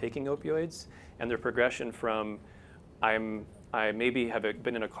people start taking opioids, and their progression from I maybe have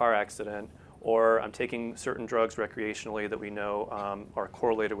been in a car accident, or I'm taking certain drugs recreationally that we know are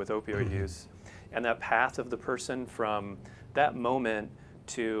correlated with opioid use. And that path of the person from that moment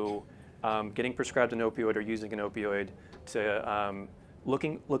to getting prescribed an opioid or using an opioid to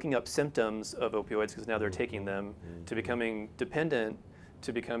looking up symptoms of opioids because now they're taking them, to becoming dependent,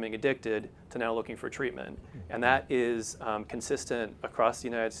 to becoming addicted, to now looking for treatment. And that is consistent across the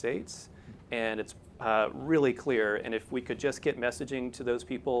United States, and it's really clear. And if we could just get messaging to those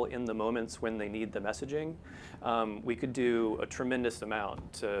people in the moments when they need the messaging, we could do a tremendous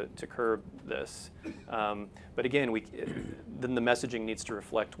amount to curb this. But again, then the messaging needs to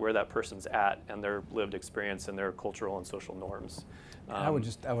reflect where that person's at and their lived experience and their cultural and social norms. I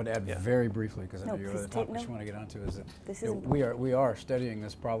would add very briefly, because I know you're the topic you want to get onto, is that we are studying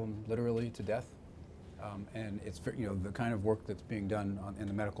this problem literally to death, and it's the kind of work that's being done in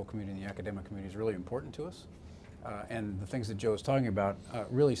the medical community and the academic community is really important to us, and the things that Joe is talking about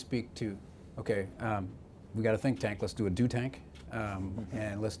really speak to, okay, we got a think tank, let's do a do tank,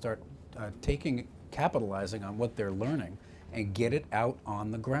 and let's start capitalizing on what they're learning and get it out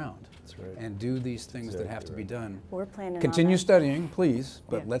on the ground. That's right. And do these things that have to be done. We're planning Continue on that. Studying, please,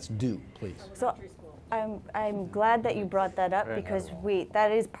 but let's do, please. So I'm glad that you brought that up, because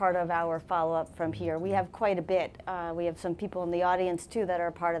that is part of our follow-up from here. We have quite a bit. We have some people in the audience too that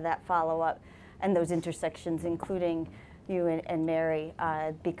are part of that follow-up and those intersections, including you and Mary,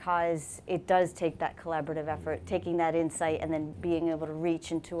 because it does take that collaborative effort, taking that insight and then being able to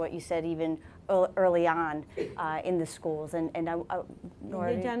reach into what you said even early on in the schools. And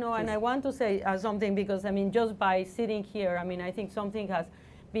Nora, and I want to say something, because I mean, just by sitting here, I mean, I think something has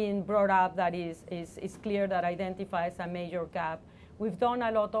been brought up that is clear, that identifies a major gap. We've done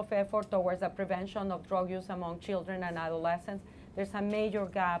a lot of effort towards the prevention of drug use among children and adolescents. There's a major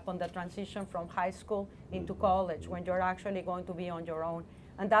gap on the transition from high school into college, when you're actually going to be on your own.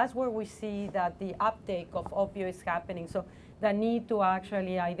 And that's where we see that the uptake of opioids happening. So the need to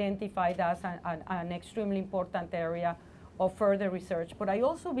actually identify that as an extremely important area of further research. But I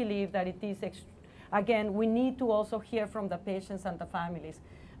also believe that it is, again, we need to also hear from the patients and the families.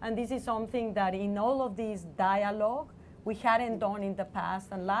 And this is something that in all of this dialogue, we hadn't done in the past.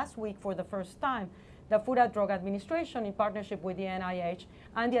 And last week, for the first time, the Food and Drug Administration, in partnership with the NIH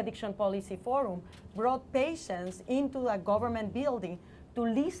and the Addiction Policy Forum, brought patients into a government building to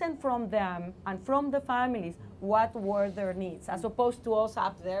listen from them and from the families what were their needs, as opposed to us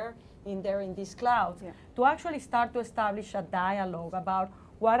up there in these clouds, to actually start to establish a dialogue about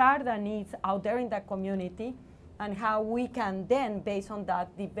what are the needs out there in the community and how we can then, based on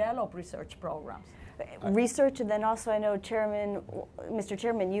that, develop research programs. Research, and then also I know Mr.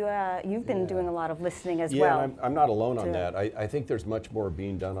 Chairman, you've been doing a lot of listening as well. And I'm not alone on that. I think there's much more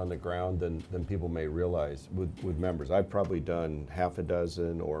being done on the ground than people may realize with members. I've probably done half a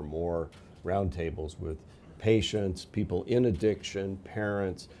dozen or more roundtables with patients, people in addiction,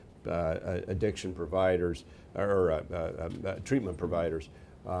 parents, addiction providers, or treatment providers,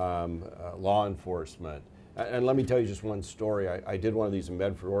 law enforcement. And let me tell you just one story. I did one of these in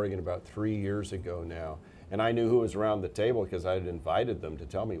Medford, Oregon about 3 years ago now. And I knew who was around the table because I had invited them to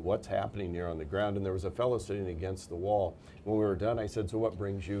tell me what's happening here on the ground. And there was a fellow sitting against the wall. When we were done, I said, "So what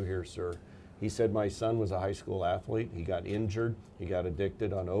brings you here, sir?" He said, my son was a high school athlete. He got injured. He got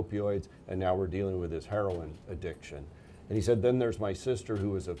addicted on opioids, and now we're dealing with his heroin addiction. And he said, then there's my sister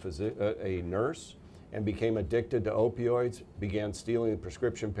who was a nurse and became addicted to opioids, began stealing a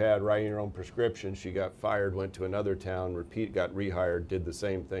prescription pad, writing her own prescription. She got fired, went to another town, got rehired, did the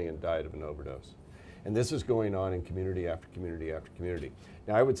same thing, and died of an overdose. And this is going on in community after community after community.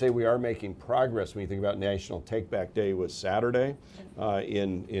 Now, I would say we are making progress. When you think about National Take Back Day was Saturday.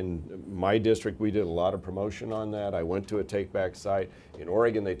 In my district, we did a lot of promotion on that. I went to a take back site. In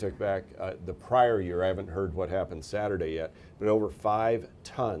Oregon, they took back the prior year. I haven't heard what happened Saturday yet, but over 5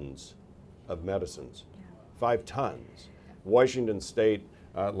 tons of medicines. 5 tons. Washington State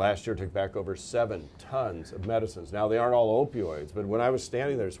last year took back over 7 tons of medicines. Now, they aren't all opioids, but when I was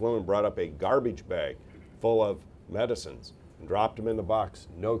standing there, this woman brought up a garbage bag full of medicines and dropped them in the box,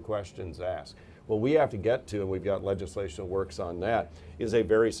 no questions asked. What we have to get to, and we've got legislation that works on that, is a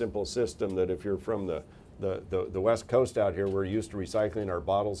very simple system that if you're from the West Coast out here, we're used to recycling our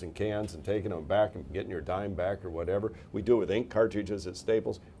bottles and cans and taking them back and getting your dime back or whatever. We do it with ink cartridges at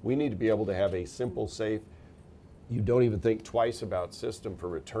Staples. We need to be able to have a simple, safe, you don't even think twice about system for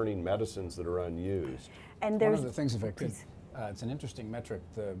returning medicines that are unused. And one of the things, if I could, it's an interesting metric.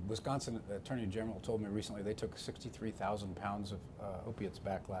 The Wisconsin Attorney General told me recently they took 63,000 pounds of opiates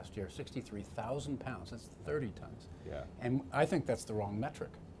back last year. 63,000 pounds, that's 30 tons. Yeah. And I think that's the wrong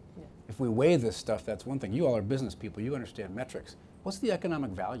metric. Yeah. If we weigh this stuff, that's one thing. You all are business people, you understand metrics. What's the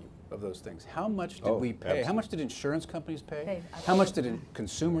economic value of those things? How much did we pay? Absolutely. How much did insurance companies pay? How much did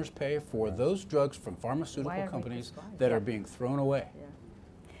consumers pay for those drugs from pharmaceutical companies that are being thrown away? Yeah.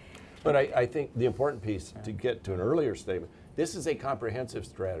 But I think the important piece, to get to an earlier statement, this is a comprehensive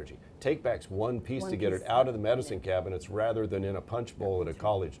strategy. Take back's one piece to get it out of the medicine cabinets rather than in a punch bowl at a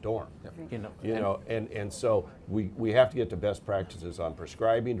college dorm. And so we have to get to best practices on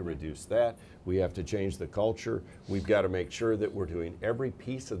prescribing to reduce that. We have to change the culture. We've got to make sure that we're doing every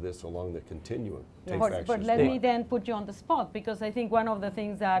piece of this along the continuum. But let me then put you on the spot, because I think one of the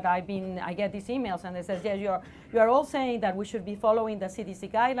things that I get these emails and they says, yes, you are all saying that we should be following the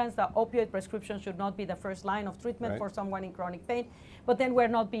CDC guidelines, that opioid prescription should not be the first line of treatment for someone in chronic pain, but then we're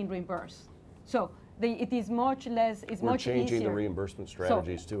not being reimbursed. So it is much less, it's much easier. We're changing the reimbursement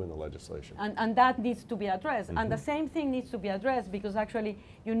strategies too in the legislation. And that needs to be addressed. And the same thing needs to be addressed because actually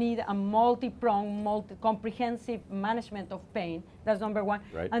you need a multi-pronged, comprehensive management of pain. That's number one.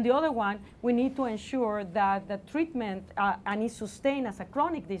 Right. And the other one, we need to ensure that the treatment and is sustained as a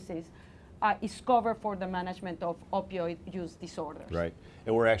chronic disease is covered for the management of opioid use disorders. Right.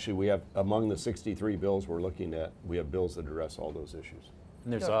 And we have, among the 63 bills we're looking at, we have bills that address all those issues.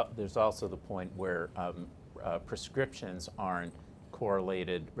 And there's also the point where prescriptions aren't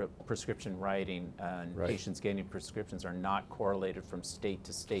correlated, prescription writing and patients getting prescriptions are not correlated from state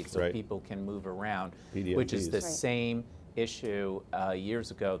to state, so people can move around, PDMPs. which is the same issue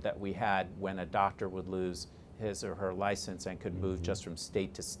years ago that we had when a doctor would lose his or her license and could move just from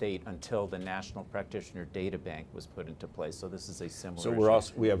state to state until the National Practitioner Data Bank was put into place. So this is a similar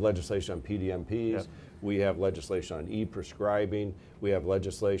issue. We have legislation on PDMPs, we have legislation on e-prescribing, we have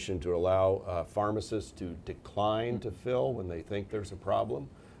legislation to allow pharmacists to decline to fill when they think there's a problem.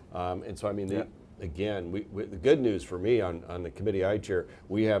 And so, I mean, again, the good news for me on the committee I chair,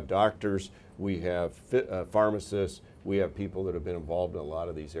 we have doctors, we have pharmacists, we have people that have been involved in a lot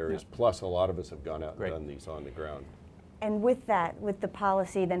of these areas, plus a lot of us have gone out and done these on the ground. And with that, with the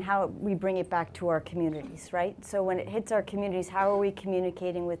policy, then how we bring it back to our communities, right? So when it hits our communities, how are we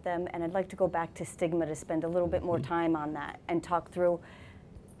communicating with them? And I'd like to go back to stigma to spend a little bit more time on that and talk through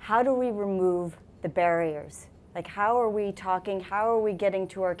how do we remove the barriers? Like how are we talking, how are we getting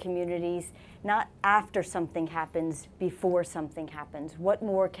to our communities, not after something happens, before something happens? What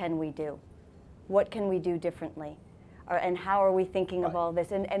more can we do? What can we do differently? And how are we thinking of all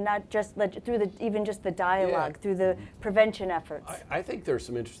this? And not just through even just the dialogue, through the prevention efforts. I think there's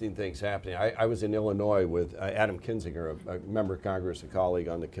some interesting things happening. I was in Illinois with Adam Kinzinger, a member of Congress, a colleague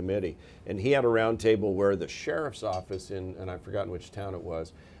on the committee, and he had a roundtable where the sheriff's office and I've forgotten which town it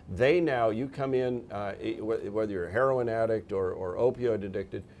was, they now, you come in, whether you're a heroin addict or opioid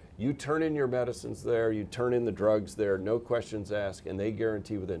addicted, you turn in your medicines there, you turn in the drugs there, no questions asked, and they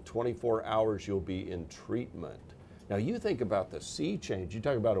guarantee within 24 hours you'll be in treatment. Now you think about the sea change, you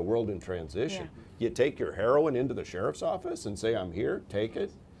talk about a world in transition. You take your heroin into the sheriff's office and say, I'm here, take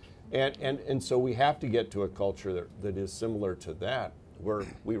it. And so we have to get to a culture that is similar to that, where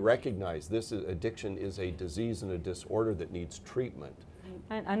we recognize addiction is a disease and a disorder that needs treatment.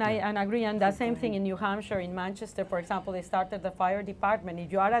 And I agree, and the same thing in New Hampshire, in Manchester, for example, they started the fire department.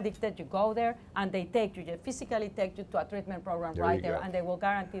 If you are addicted, you go there, and they take you, they physically take you to a treatment program right there, and they will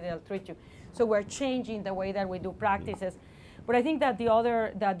guarantee they'll treat you. So we're changing the way that we do practices. But I think that the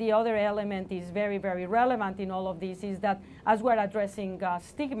other element is very, very relevant in all of this is that as we're addressing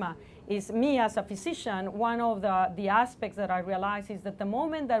stigma, is me as a physician, one of the aspects that I realize is that the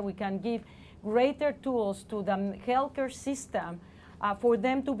moment that we can give greater tools to the healthcare system for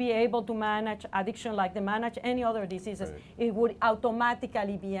them to be able to manage addiction like they manage any other diseases, it would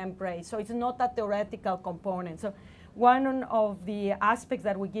automatically be embraced. So it's not a theoretical component. So one of the aspects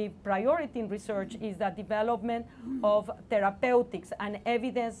that we give priority in research is the development of therapeutics and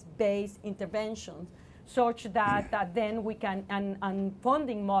evidence-based interventions, such that then we can, and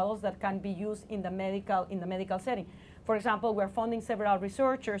funding models that can be used in the medical setting. For example, we're funding several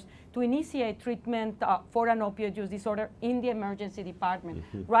researchers to initiate treatment for an opioid use disorder in the emergency department,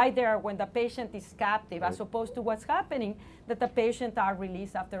 right there when the patient is captive, as opposed to what's happening, that the patient are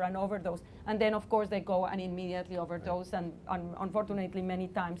released after an overdose. And then, of course, they go and immediately overdose, and unfortunately, many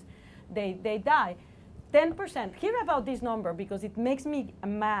times they die. 10%, hear about this number because it makes me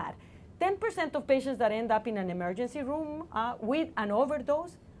mad. 10% of patients that end up in an emergency room with an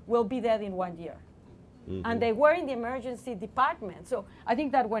overdose will be dead in 1 year. And they were in the emergency department. So I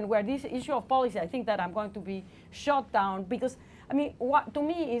think that when we're this issue of policy, I think that I'm going to be shut down because, I mean, what to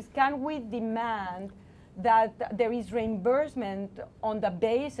me is, can we demand that there is reimbursement on the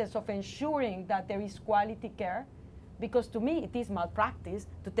basis of ensuring that there is quality care? Because to me, it is malpractice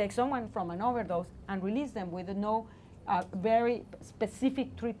to take someone from an overdose and release them with no very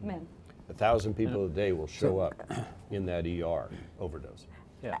specific treatment. 1,000 people a day will show up in that ER overdose.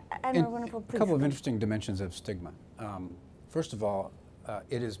 Yeah. Admiral Winnefeld, A couple of interesting dimensions of stigma. First of all,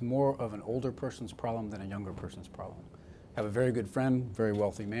 it is more of an older person's problem than a younger person's problem. I have a very good friend, very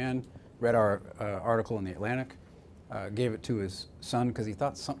wealthy man, read our article in the Atlantic, gave it to his son because he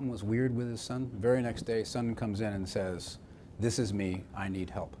thought something was weird with his son. The very next day, son comes in and says, "This is me, I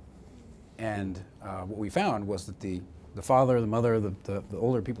need help." And what we found was that the father, the mother, the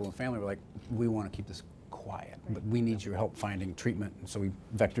older people in the family were like, "We want to keep this quiet, but we need your help finding treatment," and so we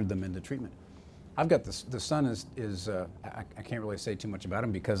vectored them into treatment. I've got this, the son is I can't really say too much about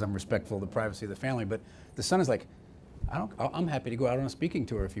him because I'm respectful of the privacy of the family, but the son is like, I'm happy to go out on a speaking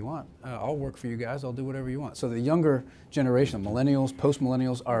tour if you want. I'll work for you guys, I'll do whatever you want. So the younger generation, millennials,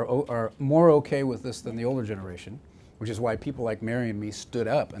 post-millennials, are more okay with this than the older generation, which is why people like Mary and me stood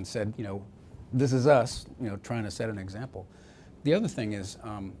up and said, you know, this is us, you know, trying to set an example. The other thing is,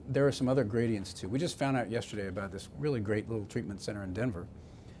 there are some other gradients too. We just found out yesterday about this really great little treatment center in Denver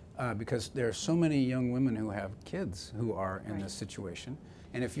because there are so many young women who have kids who are in this situation.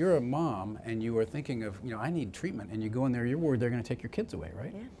 And if you're a mom and you are thinking of, you know, I need treatment, and you go in there, you're worried they're going to take your kids away,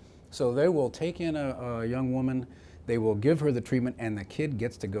 right? Yeah. So they will take in a young woman, they will give her the treatment, and the kid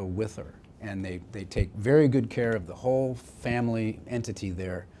gets to go with her. And they take very good care of the whole family entity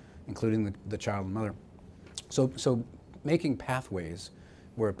there, including the child and mother. So making pathways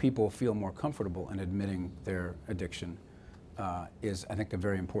where people feel more comfortable in admitting their addiction is, I think, a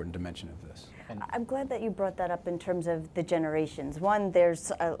very important dimension of this. I'm glad that you brought that up in terms of the generations. One,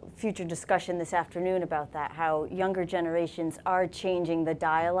 there's a future discussion this afternoon about that, how younger generations are changing the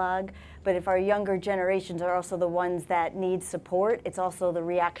dialogue, but if our younger generations are also the ones that need support, it's also the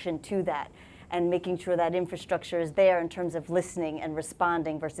reaction to that and making sure that infrastructure is there in terms of listening and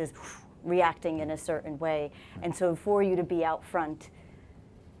responding versus reacting in a certain way. And so for you to be out front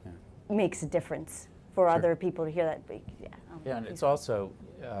makes a difference for other people to hear that. Yeah, and it's also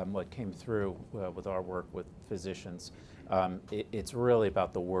what came through with our work with physicians. It's really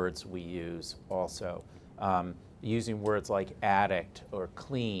about the words we use also. Using words like addict or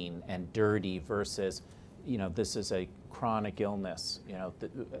clean and dirty versus, you know, this is a chronic illness, you know,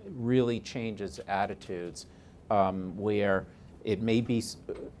 that really changes attitudes where it may be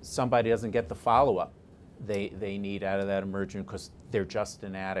somebody doesn't get the follow-up they need out of that emergency because they're just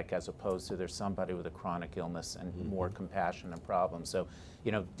an addict as opposed to there's somebody with a chronic illness and more compassion and problems. So,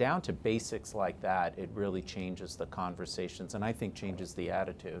 you know, down to basics like that, it really changes the conversations and I think changes the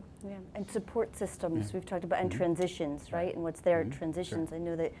attitude. Yeah, and support systems, we've talked about, and transitions, right? And what's there at transitions. Sure. I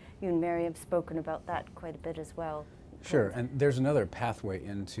know that you and Mary have spoken about that quite a bit as well. Sure, and there's another pathway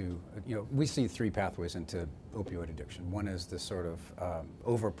into, you know, we see three pathways into opioid addiction. One is this sort of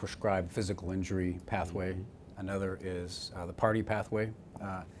over-prescribed physical injury pathway. Another is the party pathway.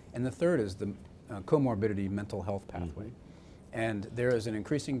 And the third is the comorbidity mental health pathway. And there is an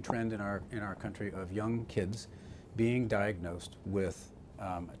increasing trend in our country of young kids being diagnosed with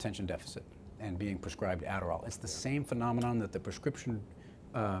attention deficit and being prescribed Admiral. It's the same phenomenon that the prescription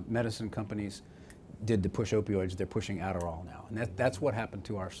medicine companies did to push opioids, they're pushing Adderall now. And that's what happened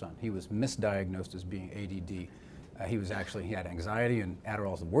to our son. He was misdiagnosed as being ADD. He had anxiety, and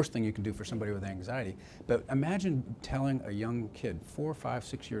Adderall is the worst thing you can do for somebody with anxiety. But imagine telling a young kid, 4, 5,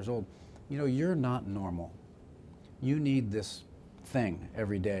 6 years old, you know, you're not normal. You need this thing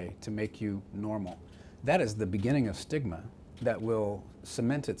every day to make you normal. That is the beginning of stigma that will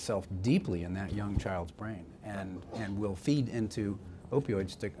cement itself deeply in that young child's brain and will feed into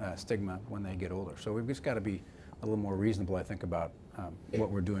opioid stigma when they get older. So we've just got to be a little more reasonable, I think, about what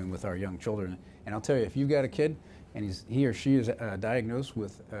we're doing with our young children. And I'll tell you, if you've got a kid and he or she is diagnosed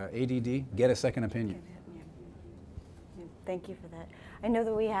with ADD, get a second opinion. Thank you for that. I know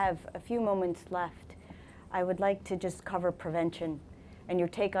that we have a few moments left. I would like to just cover prevention and your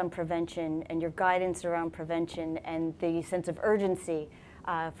take on prevention and your guidance around prevention and the sense of urgency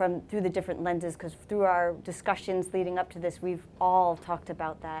through the different lenses, because through our discussions leading up to this, we've all talked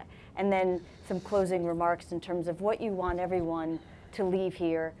about that. And then some closing remarks in terms of what you want everyone to leave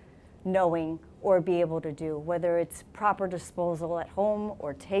here knowing or be able to do, whether it's proper disposal at home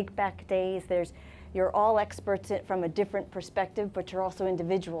or take back days. You're all experts from a different perspective, but you're also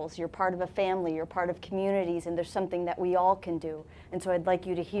individuals. You're part of a family, you're part of communities, and there's something that we all can do. And so I'd like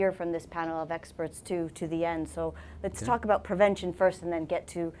you to hear from this panel of experts to the end. So let's talk about prevention first and then get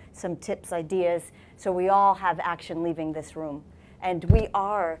to some tips, ideas, so we all have action leaving this room. And we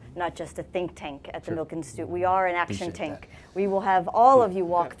are not just a think tank at the Milken Institute, we are an action tank. We will have all of you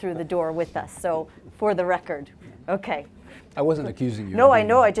walk through the door with us, so for the record. Okay. I wasn't accusing you. No, I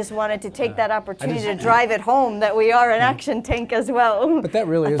know. I just wanted to take that opportunity to drive it home that we are an action tank as well. But that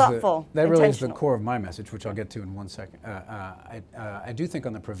really is the core of my message, which I'll get to in 1 second. I do think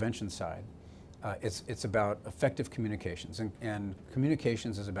on the prevention side, it's about effective communications, and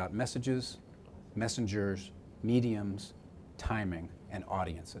communications is about messages, messengers, mediums, timing, and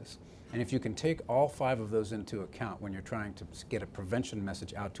audiences. And if you can take all 5 of those into account when you're trying to get a prevention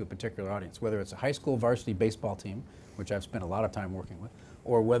message out to a particular audience, whether it's a high school varsity baseball team, which I've spent a lot of time working with,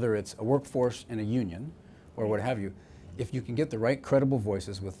 or whether it's a workforce in a union, or what have you, if you can get the right credible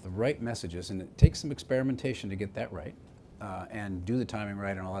voices with the right messages, and it takes some experimentation to get that right, and do the timing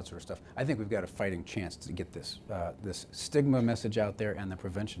right and all that sort of stuff, I think we've got a fighting chance to get this stigma message out there and the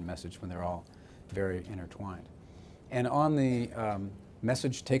prevention message when they're all very intertwined. And on the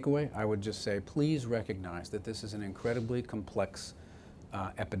message takeaway, I would just say, please recognize that this is an incredibly complex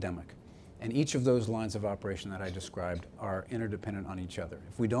epidemic. And each of those lines of operation that I described are interdependent on each other.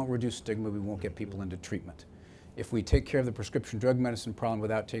 If we don't reduce stigma, we won't get people into treatment. If we take care of the prescription drug medicine problem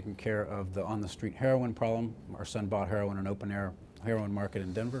without taking care of the on-the-street heroin problem, our son bought heroin in an open-air heroin market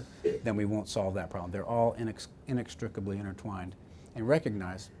in Denver, then we won't solve that problem. They're all inextricably intertwined. And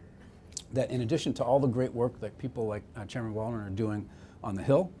recognize that in addition to all the great work that people like Chairman Walden are doing on the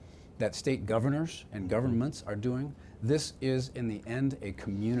Hill, that state governors and governments are doing, this is in the end a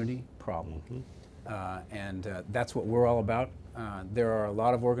community problem. And that's what we're all about. There are a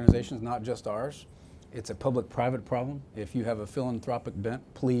lot of organizations, not just ours. It's a public-private problem. If you have a philanthropic bent,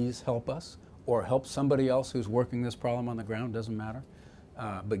 please help us, or help somebody else who's working this problem on the ground, doesn't matter.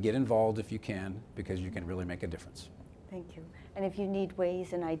 But get involved if you can, because you can really make a difference. Thank you. And if you need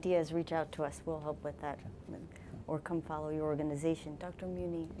ways and ideas, reach out to us. We'll help with that. Or come follow your organization. Dr.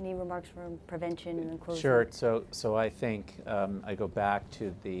 Muney, any remarks for prevention and closing? Sure. So I think I go back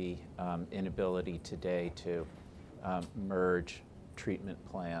to the inability today to merge treatment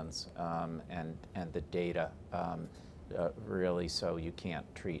plans and the data really, so you can't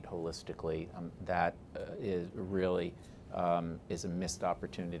treat holistically. That is really is a missed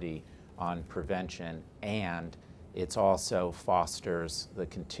opportunity on prevention, and it also fosters the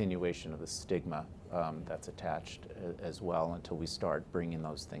continuation of the stigma that's attached as well until we start bringing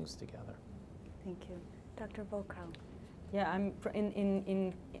those things together. Thank you. Dr. Volkow. Yeah,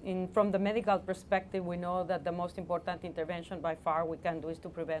 from the medical perspective, we know that the most important intervention by far we can do is to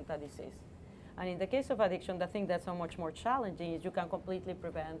prevent a disease. And in the case of addiction, the thing that's so much more challenging is you can completely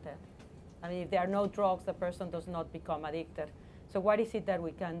prevent it. I mean, if there are no drugs, the person does not become addicted. So what is it that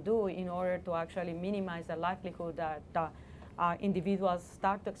we can do in order to actually minimize the likelihood that individuals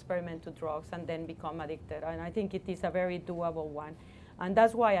start to experiment to drugs and then become addicted? And I think it is a very doable one. And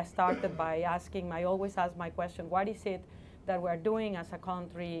that's why I started by asking, I always ask my question, what is it that we're doing as a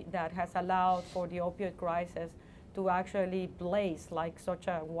country that has allowed for the opioid crisis to actually blaze like such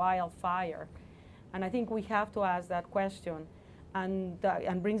a wildfire? And I think we have to ask that question, and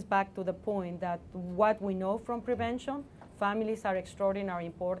brings back to the point that what we know from prevention, families are extraordinarily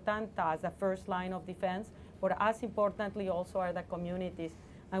important as the first line of defense, but as importantly also are the communities.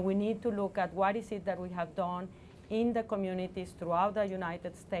 And we need to look at what is it that we have done in the communities throughout the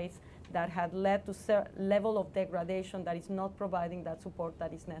United States that had led to a level of degradation that is not providing that support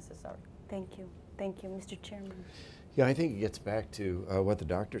that is necessary. Thank you. Thank you, Mr. Chairman. Yeah, I think it gets back to what the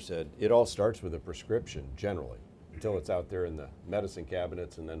doctor said. It all starts with a prescription, generally, until it's out there in the medicine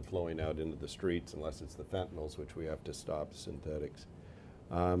cabinets and then flowing out into the streets, unless it's the fentanyls, which we have to stop, synthetics.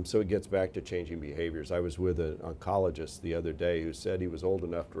 So it gets back to changing behaviors. I was with an oncologist the other day who said he was old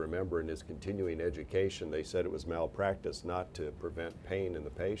enough to remember in his continuing education, they said it was malpractice not to prevent pain in the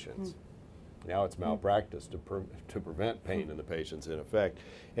patients. Now it's malpractice to prevent pain in the patients, in effect.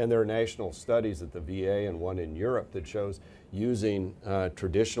 And there are national studies at the VA and one in Europe that shows using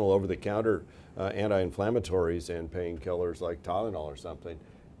traditional over-the-counter anti-inflammatories and painkillers like Tylenol or something,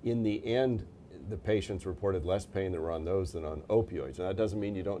 in the end, the patients reported less pain that were on those than on opioids. And that doesn't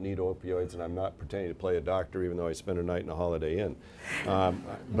mean you don't need opioids, and I'm not pretending to play a doctor, even though I spent a night in a Holiday Inn.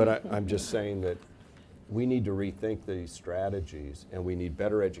 But I'm just saying that we need to rethink these strategies, and we need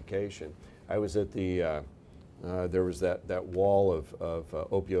better education. I was at the, there was that wall of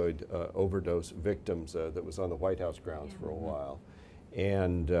opioid overdose victims that was on the White House grounds for a while.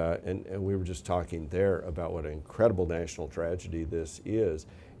 And we were just talking there about what an incredible national tragedy this is.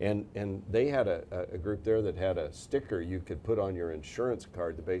 And they had a group there that had a sticker you could put on your insurance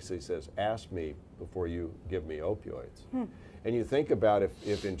card that basically says, ask me before you give me opioids. And you think about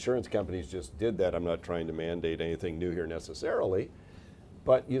if insurance companies just did that, I'm not trying to mandate anything new here necessarily,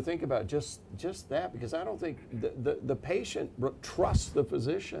 but you think about just that, because I don't think the patient trusts the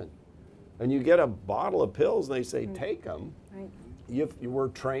physician. And you get a bottle of pills and they say, take them. Right. You were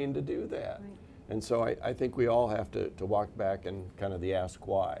trained to do that. Right. And so I think we all have to walk back and kind of the ask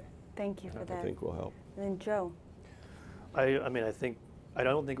why. Thank you for that. I think will help. And then Joe. I mean, I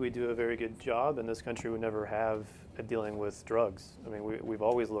don't think we do a very good job in this country. We never have at dealing with drugs. I mean, we've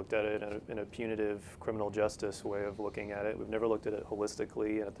always looked at it in a punitive criminal justice way of looking at it. We've never looked at it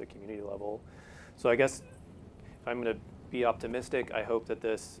holistically and at the community level. So I guess if I'm going to be optimistic, I hope that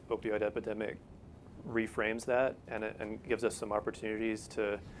this opioid epidemic reframes that and gives us some opportunities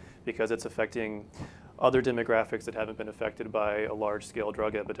to, because it's affecting other demographics that haven't been affected by a large-scale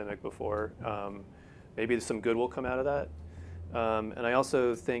drug epidemic before. Maybe some good will come out of that. And I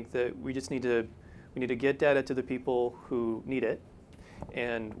also think that we need to get data to the people who need it.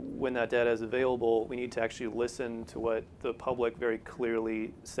 And when that data is available, we need to actually listen to what the public very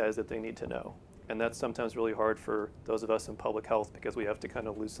clearly says that they need to know. And that's sometimes really hard for those of us in public health, because we have to kind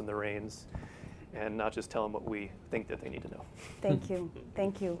of loosen the reins and not just tell them what we think that they need to know. Thank you.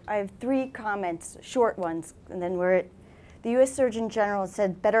 Thank you. I have 3 comments, short ones, and then we're at the U.S. Surgeon General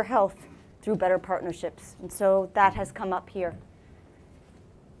said better health through better partnerships, and so that has come up here.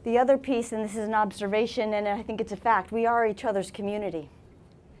 The other piece, and this is an observation and I think it's a fact, we are each other's community.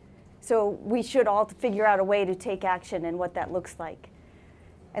 So we should all figure out a way to take action and what that looks like.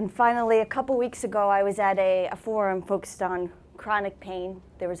 And finally, a couple weeks ago, I was at a forum focused on chronic pain.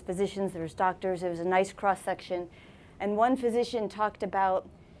 There was physicians, there was doctors, it was a nice cross-section. And one physician talked about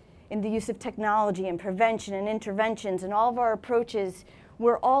in the use of technology and prevention and interventions and all of our approaches,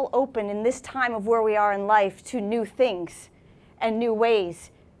 we're all open in this time of where we are in life to new things and new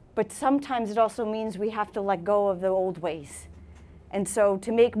ways. But sometimes it also means we have to let go of the old ways. And so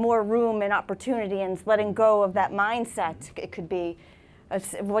to make more room and opportunity and letting go of that mindset, it could be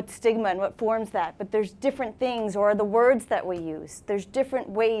what stigma and what forms that, but there's different things, or the words that we use. There's different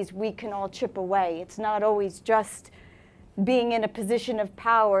ways we can all chip away. It's not always just being in a position of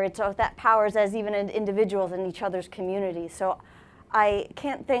power. It's that power is as even individuals in each other's communities. So I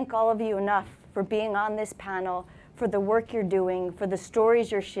can't thank all of you enough for being on this panel, for the work you're doing, for the stories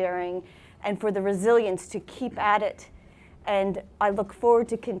you're sharing, and for the resilience to keep at it. And I look forward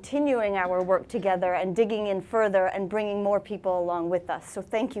to continuing our work together and digging in further and bringing more people along with us. So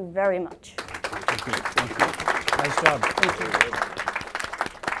thank you very much. Thank you. Thank you. Nice job. Thank you.